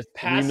getting a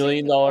 $3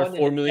 million,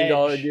 $4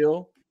 million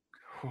deal?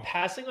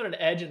 Passing on an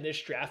edge in this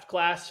draft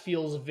class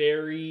feels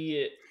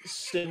very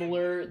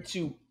similar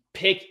to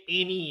pick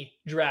any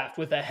draft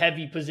with a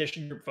heavy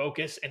position group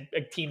focus and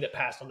a team that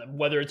passed on them,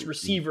 whether it's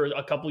receiver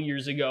a couple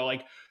years ago.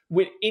 Like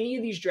with any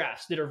of these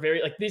drafts that are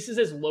very, like, this is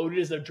as loaded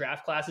as their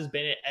draft class has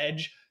been at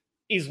edge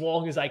as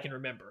long as I can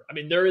remember. I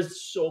mean, there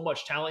is so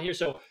much talent here.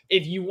 So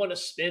if you want to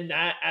spin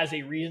that as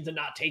a reason to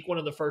not take one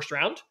in the first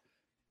round,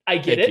 I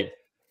get it.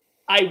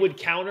 I would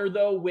counter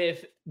though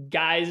with the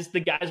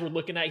guys we're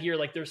looking at here,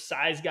 like there's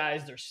size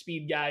guys, there's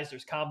speed guys,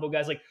 there's combo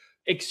guys, like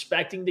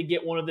expecting to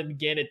get one of them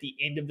again at the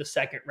end of the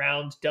second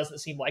round doesn't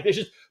seem like. It's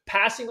just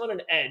passing on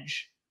an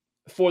edge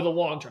for the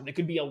long term. It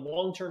could be a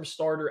long-term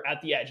starter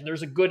at the edge. And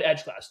there's a good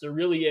edge class. There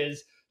really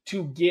is,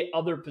 to get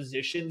other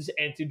positions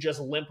and to just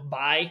limp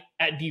by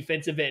at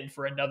defensive end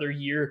for another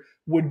year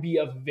would be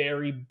a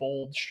very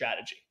bold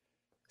strategy.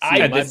 Go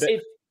ahead.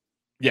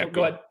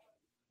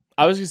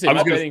 I was going to say,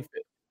 betting.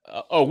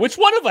 Which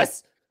one of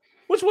us?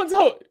 Which one's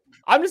out?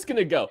 I'm just going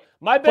to go.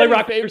 My betting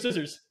rock, paper,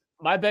 scissors.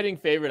 My betting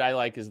favorite I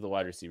like is the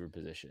wide receiver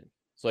position.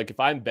 So like if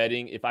I'm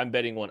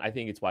betting one, I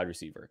think it's wide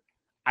receiver.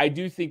 I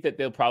do think that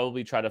they'll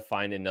probably try to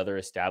find another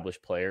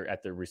established player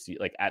at the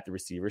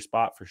receiver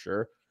spot for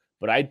sure.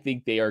 But I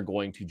think they are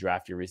going to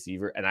draft your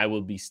receiver, and I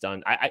will be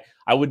stunned.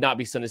 I would not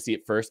be stunned to see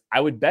it first. I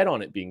would bet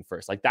on it being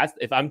first. Like that's,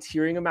 if I'm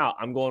tearing them out,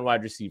 I'm going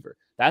wide receiver.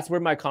 That's where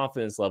my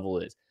confidence level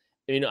is.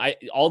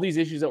 All these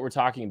issues that we're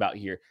talking about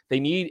here, they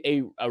need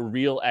a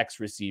real X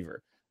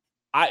receiver.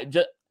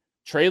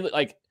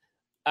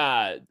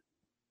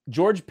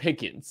 George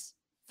Pickens,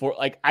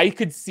 I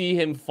could see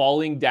him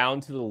falling down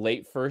to the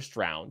late first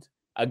round.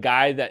 A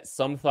guy that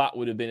some thought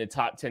would have been a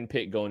top 10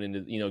 pick going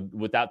into,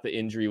 without the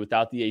injury,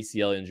 without the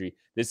ACL injury.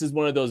 This is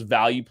one of those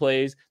value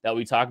plays that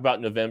we talk about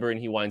in November, and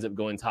he winds up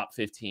going top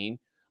 15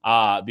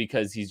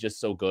 because he's just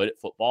so good at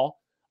football,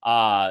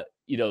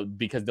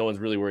 because no one's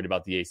really worried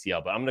about the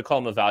ACL. But I'm going to call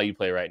him a value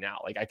play right now.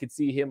 Like I could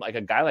see him, like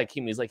a guy like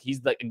him, he's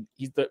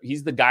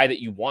the guy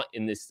that you want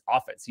in this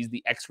offense. He's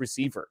the X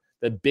receiver,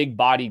 the big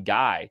bodied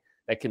guy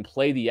that can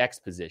play the X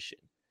position.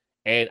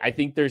 And I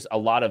think there's a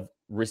lot of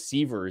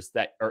receivers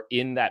that are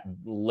in that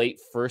late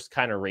first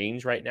kind of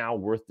range right now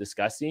worth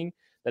discussing,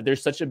 that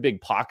there's such a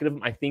big pocket of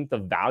them. I think the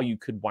value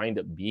could wind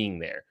up being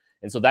there.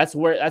 And so that's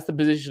the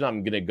position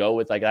I'm going to go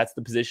with. Like, that's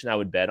the position I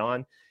would bet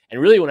on. And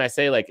really, when I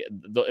say, like,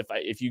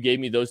 if you gave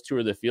me those two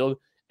of the field,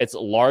 it's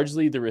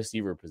largely the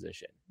receiver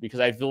position, because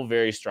I feel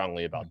very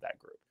strongly about that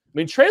group. I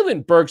mean,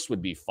 Treylon Burks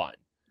would be fun.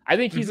 I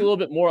think he's a little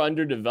bit more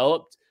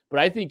underdeveloped, but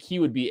I think he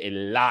would be a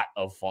lot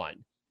of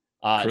fun.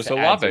 Chris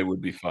Olave would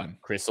be fun.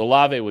 Chris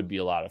Olave would be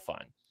a lot of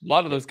fun. A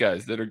lot of those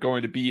guys that are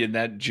going to be in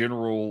that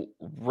general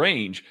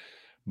range.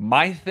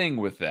 My thing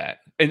with that,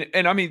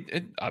 and I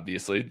mean,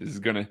 obviously, this is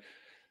going to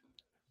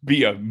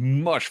be a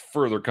much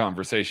further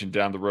conversation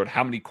down the road.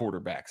 How many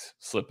quarterbacks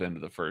slip into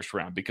the first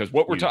round? Because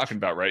what we're talking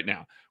about right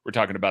now, we're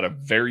talking about a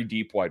very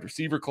deep wide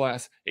receiver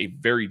class, a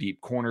very deep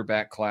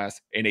cornerback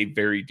class, and a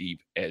very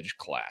deep edge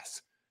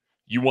class.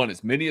 You want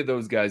as many of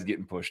those guys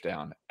getting pushed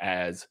down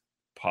as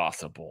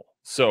possible.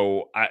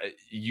 So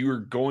you're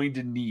going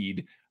to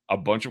need a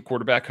bunch of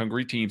quarterback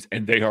hungry teams,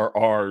 and they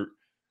are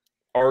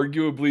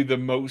arguably the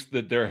most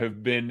that there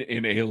have been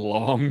in a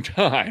long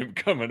time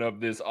coming up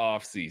this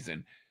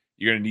offseason.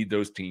 You're going to need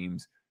those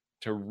teams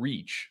to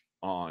reach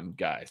on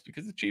guys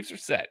because the Chiefs are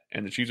set,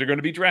 and the Chiefs are going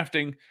to be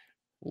drafting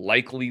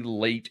likely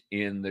late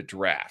in the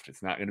draft.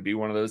 It's not going to be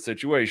one of those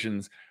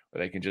situations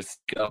where they can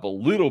just skip up a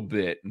little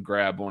bit and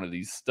grab one of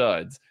these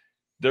studs.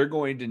 They're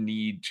going to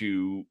need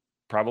to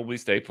probably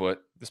stay put,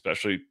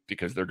 especially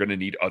because they're going to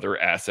need other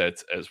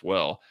assets as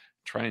well.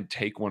 Try and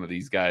take one of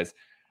these guys.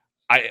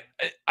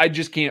 I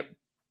just can't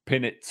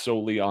pin it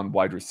solely on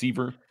wide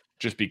receiver,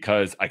 just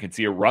because I can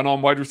see a run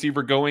on wide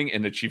receiver going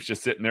and the Chiefs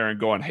just sitting there and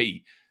going,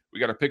 hey, we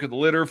got our pick of the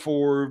litter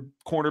for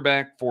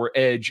cornerback, for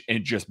edge,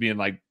 and just being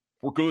like,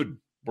 we're good.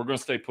 We're going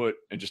to stay put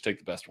and just take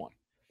the best one.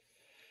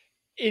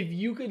 If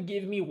you could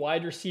give me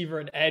wide receiver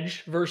and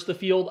edge versus the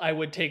field, I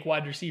would take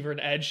wide receiver and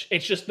edge.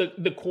 It's just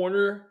the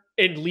corner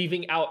and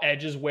leaving out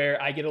edges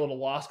where I get a little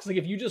lost. Because like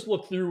if you just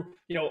look through,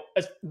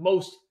 as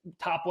most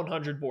top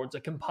 100 boards, a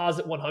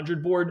composite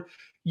 100 board,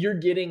 you're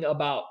getting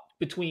about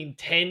between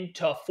 10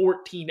 to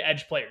 14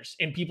 edge players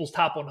in people's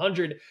top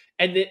 100.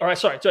 And then,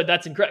 sorry,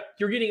 that's incorrect.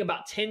 You're getting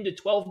about 10 to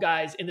 12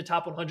 guys in the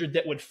top 100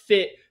 that would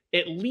fit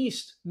at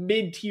least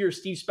mid-tier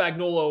Steve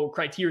Spagnuolo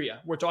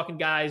criteria. We're talking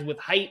guys with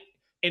height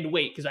and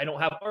weight, because I don't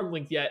have arm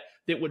length yet,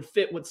 that would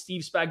fit what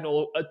Steve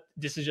Spagnuolo,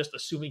 this is just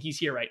assuming he's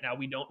here right now,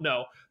 we don't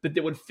know, but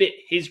that would fit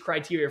his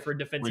criteria for a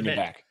defensive end.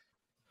 Back.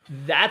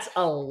 That's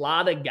a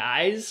lot of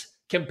guys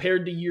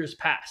compared to years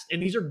past.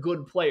 And these are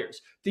good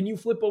players. Then you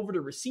flip over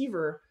to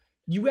receiver,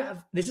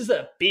 this is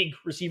a big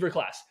receiver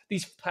class.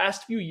 These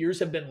past few years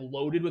have been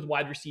loaded with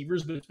wide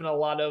receivers, but it's been a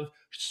lot of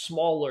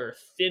smaller,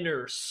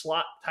 thinner,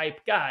 slot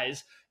type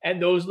guys.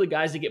 And those are the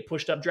guys that get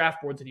pushed up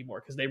draft boards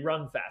anymore because they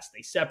run fast.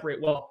 They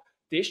separate well.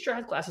 This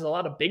draft class has a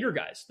lot of bigger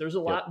guys. There's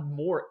a lot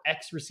more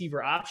X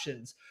receiver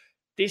options.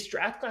 This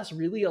draft class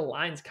really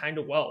aligns kind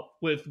of well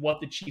with what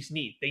the Chiefs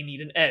need. They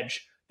need an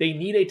edge. They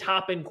need a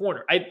top end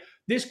corner.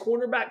 This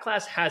cornerback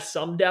class has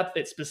some depth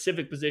at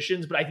specific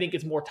positions, but I think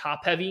it's more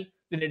top heavy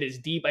than it is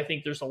deep. I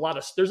think there's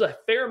a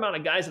fair amount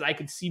of guys that I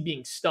could see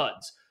being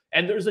studs.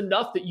 And there's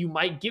enough that you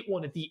might get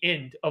one at the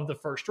end of the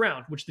first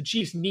round, which the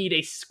Chiefs need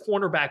a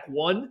cornerback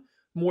 1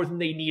 more than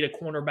they need a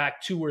cornerback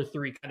 2 or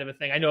 3 kind of a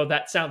thing. I know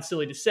that sounds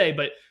silly to say,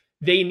 but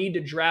they need to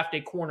draft a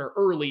corner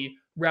early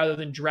rather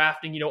than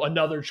drafting,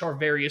 another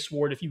Charvarius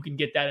Ward if you can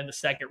get that in the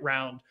second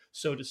round,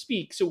 so to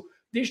speak. So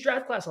this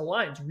draft class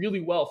aligns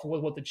really well for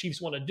what the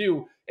Chiefs want to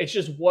do. It's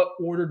just what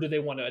order do they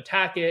want to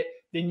attack it?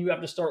 Then you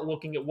have to start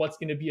looking at what's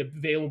going to be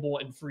available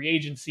in free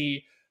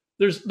agency.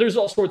 There's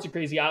all sorts of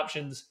crazy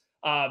options.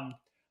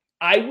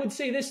 I would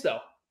say this,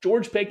 though.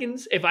 George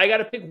Pickens, if I got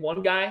to pick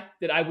one guy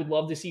that I would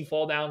love to see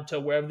fall down to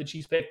wherever the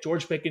Chiefs pick,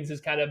 George Pickens has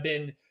kind of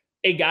been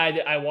a guy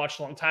that I watched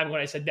a long time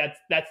when I said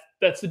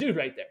that's the dude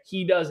right there.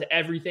 He does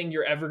everything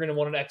you're ever going to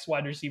want an X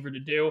wide receiver to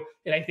do.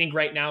 And I think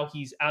right now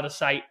he's out of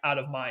sight, out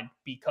of mind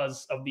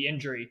because of the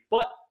injury.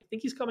 But I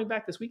think he's coming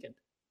back this weekend.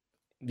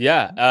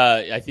 Yeah,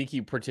 I think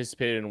he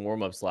participated in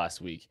warmups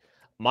last week.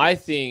 My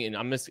thing, and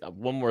I'm just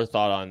one more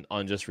thought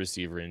on just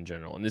receiver in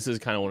general. And this is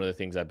kind of one of the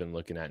things I've been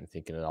looking at and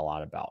thinking a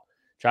lot about.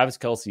 Travis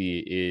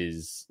Kelce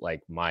is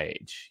like my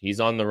age.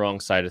 He's on the wrong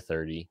side of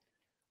 30.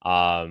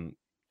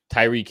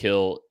 Tyreek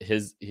Hill,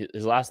 his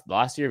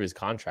last year of his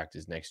contract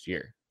is next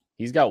year.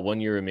 He's got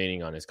 1 year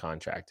remaining on his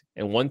contract.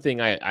 And one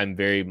thing I'm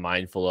very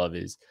mindful of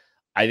is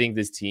I think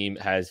this team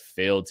has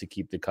failed to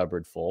keep the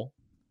cupboard full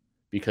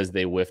because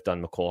they whiffed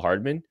on Mecole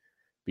Hardman,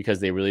 because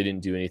they really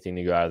didn't do anything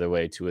to go out of their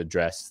way to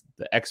address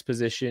the X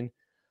position.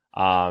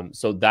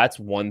 So that's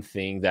one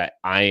thing that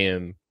I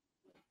am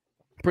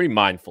pretty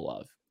mindful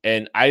of.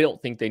 And I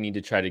don't think they need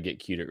to try to get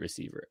cute at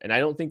receiver. And I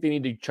don't think they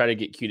need to try to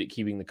get cute at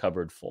keeping the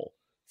cupboard full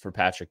for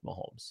Patrick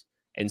Mahomes.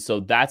 And so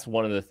that's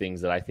one of the things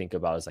that I think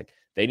about is like,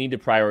 they need to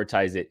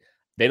prioritize it.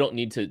 They don't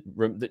need to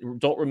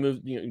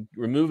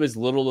remove as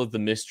little of the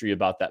mystery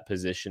about that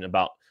position,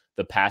 about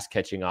the pass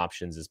catching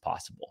options as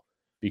possible,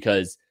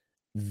 because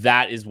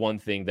that is one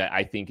thing that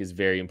I think is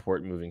very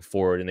important moving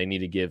forward. And they need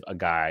to give a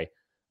guy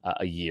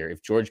a year.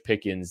 If George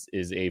Pickens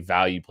is a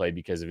value play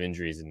because of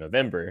injuries in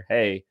November,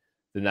 hey,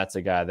 then that's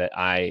a guy that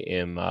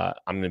I'm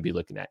going to be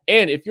looking at.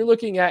 And if you're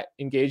looking at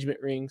engagement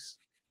rings,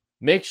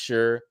 make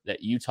sure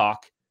that you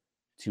talk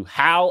to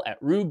Hal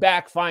at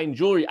Ruback Fine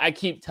Jewelry. I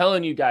keep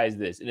telling you guys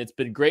this, and it's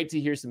been great to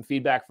hear some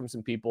feedback from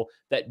some people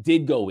that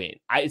did go in.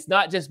 It's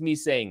not just me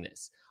saying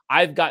this.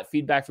 I've got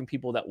feedback from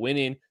people that went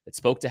in, that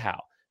spoke to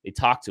Hal. They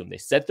talked to him. They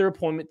set their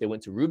appointment. They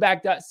went to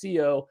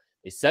ruback.co.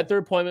 They set their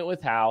appointment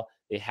with Hal.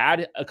 They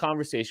had a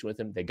conversation with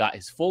him. They got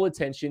his full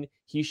attention.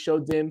 He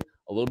showed them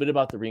a little bit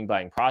about the ring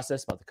buying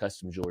process, about the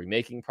custom jewelry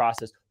making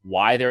process,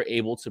 why they're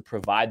able to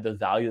provide the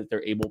value that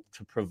they're able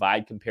to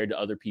provide compared to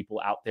other people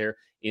out there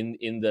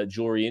in the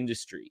jewelry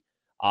industry,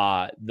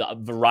 the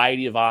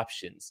variety of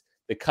options,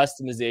 the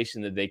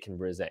customization that they can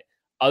present.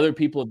 Other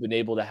people have been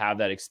able to have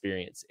that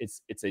experience.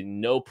 It's a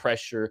no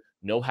pressure,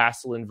 no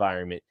hassle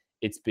environment.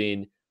 It's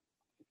been,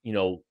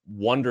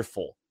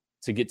 wonderful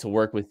to get to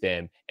work with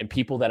them, and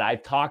people that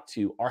I've talked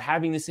to are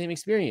having the same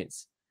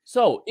experience.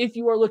 So if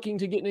you are looking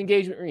to get an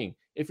engagement ring,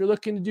 if you're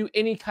looking to do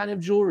any kind of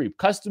jewelry,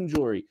 custom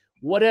jewelry,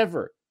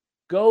 whatever,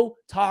 go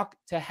talk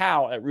to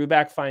Hal at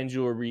Ruback Fine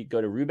Jewelry.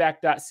 Go to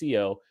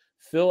ruback.co,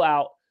 fill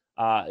out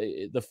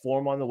the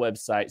form on the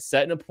website,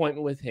 set an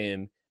appointment with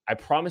him. I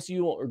promise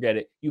you won't regret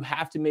it. You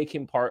have to make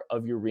him part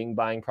of your ring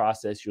buying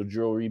process, your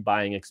jewelry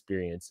buying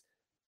experience.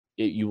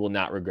 You will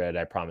not regret it,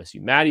 I promise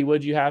you. Maddie,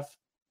 what did you have?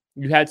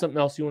 You had something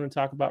else you want to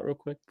talk about real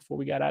quick before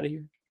we got out of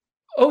here?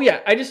 Oh, yeah.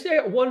 I just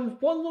one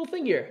little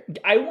thing here.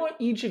 I want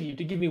each of you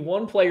to give me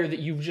one player that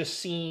you've just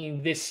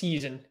seen this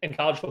season in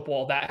college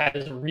football that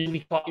has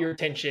really caught your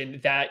attention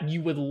that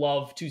you would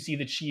love to see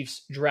the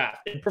Chiefs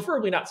draft, and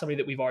preferably not somebody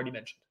that we've already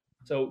mentioned.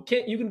 So,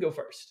 Kent, you can go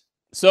first.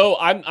 So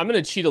I'm going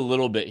to cheat a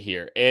little bit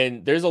here.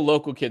 And there's a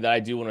local kid that I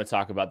do want to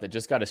talk about that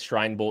just got a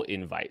Shrine Bowl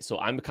invite. So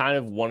I'm kind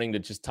of wanting to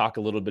just talk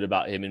a little bit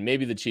about him. And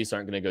maybe the Chiefs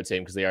aren't going to go to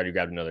him because they already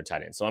grabbed another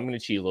tight end. So I'm going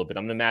to cheat a little bit.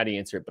 I'm going to Maddie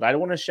answer it. But I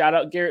want to shout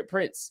out Garrett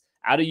Prince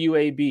out of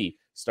UAB.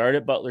 Started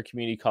at Butler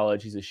Community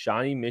College. He's a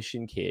Shawnee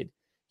Mission kid.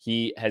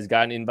 He has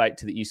got an invite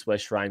to the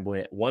East-West Shrine Bowl.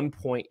 At one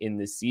point in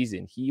this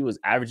season, he was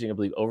averaging, I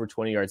believe, over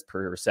 20 yards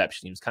per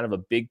reception. He was kind of a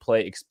big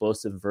play,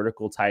 explosive,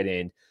 vertical tight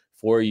end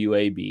for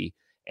UAB.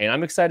 And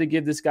I'm excited to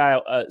give this guy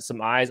some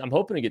eyes. I'm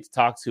hoping to get to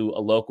talk to a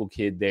local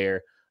kid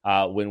there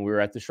when we were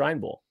at the Shrine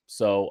Bowl.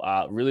 So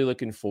really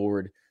looking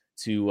forward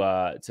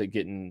to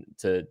getting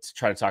to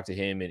try to talk to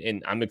him.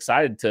 And I'm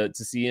excited to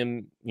see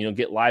him,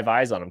 get live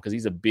eyes on him because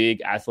he's a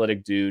big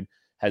athletic dude,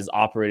 has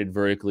operated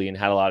vertically and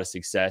had a lot of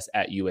success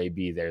at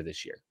UAB there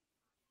this year.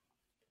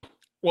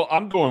 Well,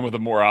 I'm going with a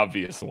more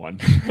obvious one.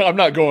 I'm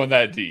not going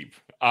that deep.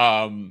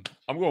 I'm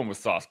going with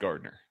Sauce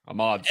Gardner.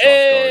 Ahmad Sauce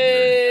Gardner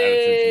out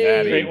of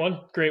Cincinnati.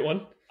 Great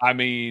one. I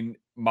mean,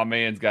 my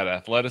man's got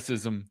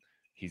athleticism.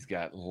 He's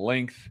got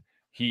length.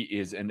 He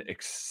is an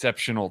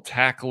exceptional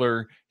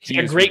tackler. He's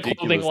got a great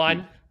clothing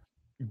line.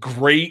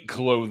 Great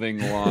clothing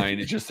line.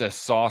 It just says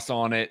Sauce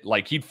on it.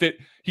 Like he'd fit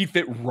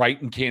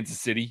right in Kansas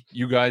City.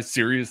 You guys,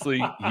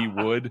 seriously, he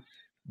would.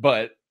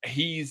 But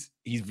he's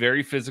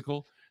very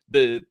physical.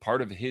 The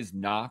part of his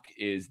knock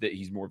is that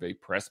he's more of a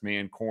press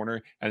man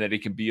corner and that he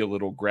can be a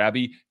little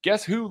grabby.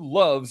 Guess who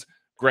loves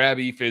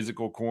grabby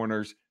physical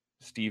corners?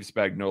 Steve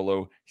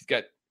Spagnuolo. He's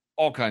got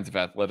all kinds of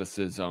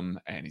athleticism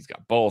and he's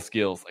got ball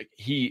skills. Like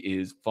he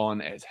is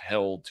fun as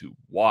hell to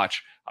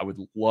watch. I would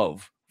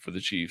love for the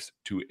Chiefs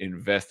to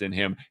invest in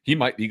him. He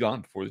might be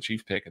gone before the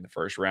Chiefs pick in the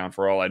first round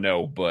for all I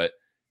know, but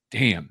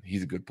damn,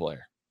 he's a good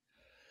player.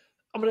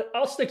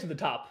 I'll stick to the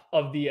top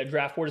of the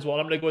draft board as well.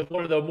 I'm going to go with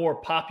one of the more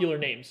popular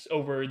names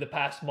over the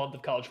past month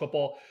of college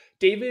football.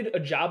 David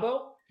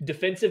Ojabo,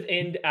 defensive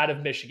end out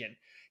of Michigan.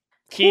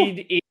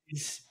 Kid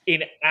is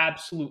an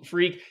absolute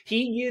freak.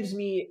 He gives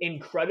me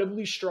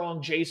incredibly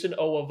strong Jason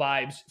Owa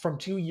vibes from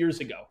 2 years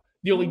ago.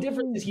 The only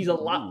difference is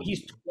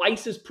he's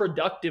twice as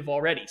productive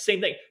already.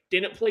 Same thing.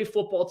 Didn't play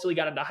football till he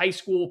got into high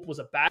school, was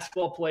a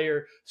basketball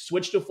player,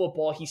 switched to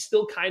football. He's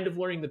still kind of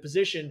learning the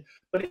position,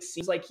 but it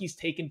seems like he's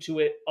taken to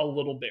it a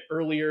little bit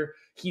earlier.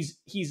 He's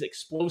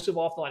explosive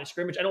off the line of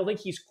scrimmage. I don't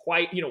think he's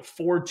quite,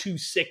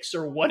 4.26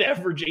 or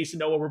whatever Jason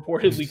Owa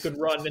reportedly could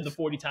run in the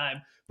 40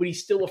 time, but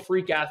he's still a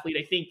freak athlete.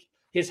 I think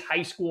his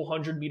high school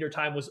 100-meter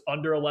time was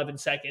under 11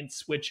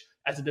 seconds, which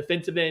as a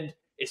defensive end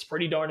is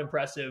pretty darn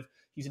impressive.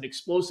 He's an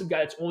explosive guy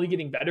that's only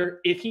getting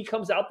better. If he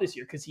comes out this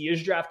year, because he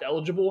is draft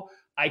eligible,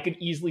 I could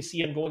easily see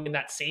him going in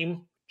that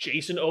same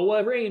Jason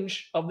Owa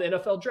range of the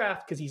NFL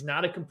draft because he's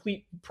not a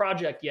complete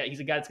project yet. He's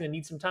a guy that's going to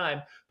need some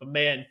time. But,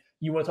 man,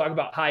 you want to talk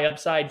about high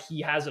upside,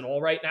 he has it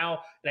all right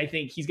now. And I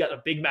think he's got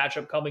a big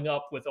matchup coming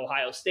up with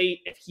Ohio State.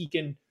 If he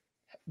can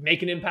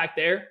make an impact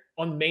there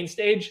on the main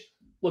stage,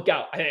 look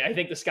out. I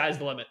think the sky's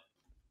the limit.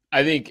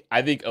 I think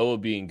Owa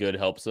being good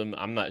helps him.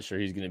 I'm not sure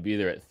he's going to be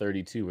there at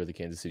 32 where the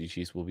Kansas City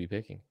Chiefs will be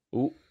picking.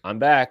 Ooh, I'm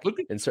back. Look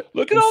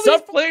at all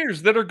these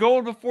players that are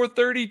going before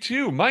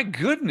 32. My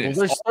goodness.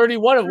 Well, there's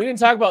 31. We didn't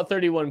talk about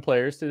 31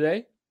 players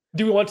today.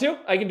 Do we want to?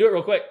 I can do it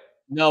real quick.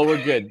 No,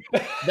 we're good.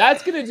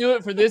 That's going to do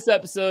it for this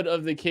episode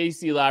of the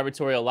KC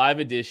Laboratory, a live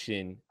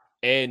edition.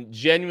 And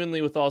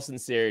genuinely, with all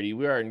sincerity,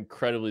 we are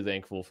incredibly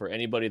thankful for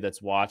anybody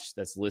that's watched,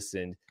 that's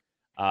listened,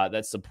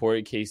 that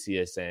supported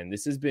KCSN.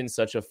 This has been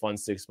such a fun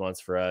 6 months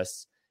for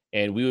us,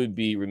 and we would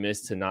be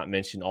remiss to not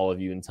mention all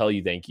of you and tell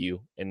you thank you.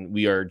 And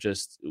we are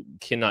just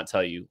cannot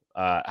tell you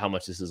how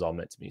much this has all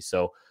meant to me.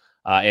 So,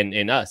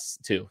 and us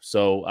too.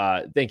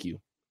 So thank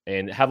you,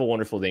 and have a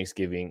wonderful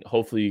Thanksgiving.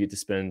 Hopefully you get to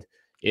spend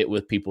it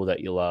with people that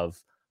you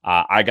love.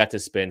 I got to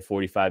spend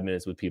 45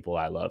 minutes with people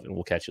I love, and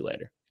we'll catch you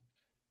later.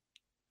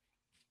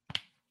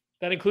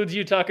 That includes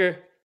you, Tucker.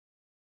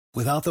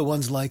 Without the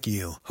ones like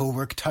you, who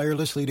work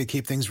tirelessly to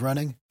keep things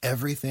running,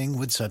 everything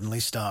would suddenly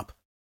stop.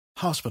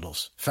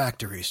 Hospitals,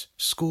 factories,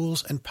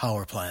 schools, and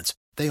power plants,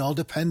 they all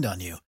depend on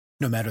you.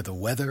 No matter the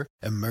weather,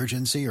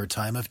 emergency, or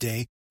time of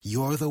day,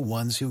 you're the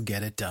ones who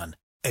get it done.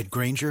 At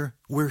Grainger,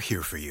 we're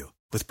here for you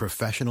with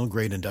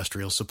professional-grade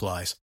industrial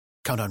supplies.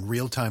 Count on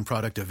real-time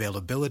product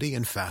availability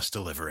and fast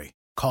delivery.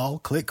 Call,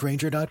 click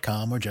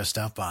Grainger.com, or just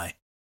stop by.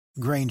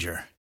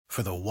 Grainger,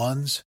 for the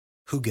ones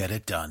who get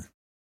it done.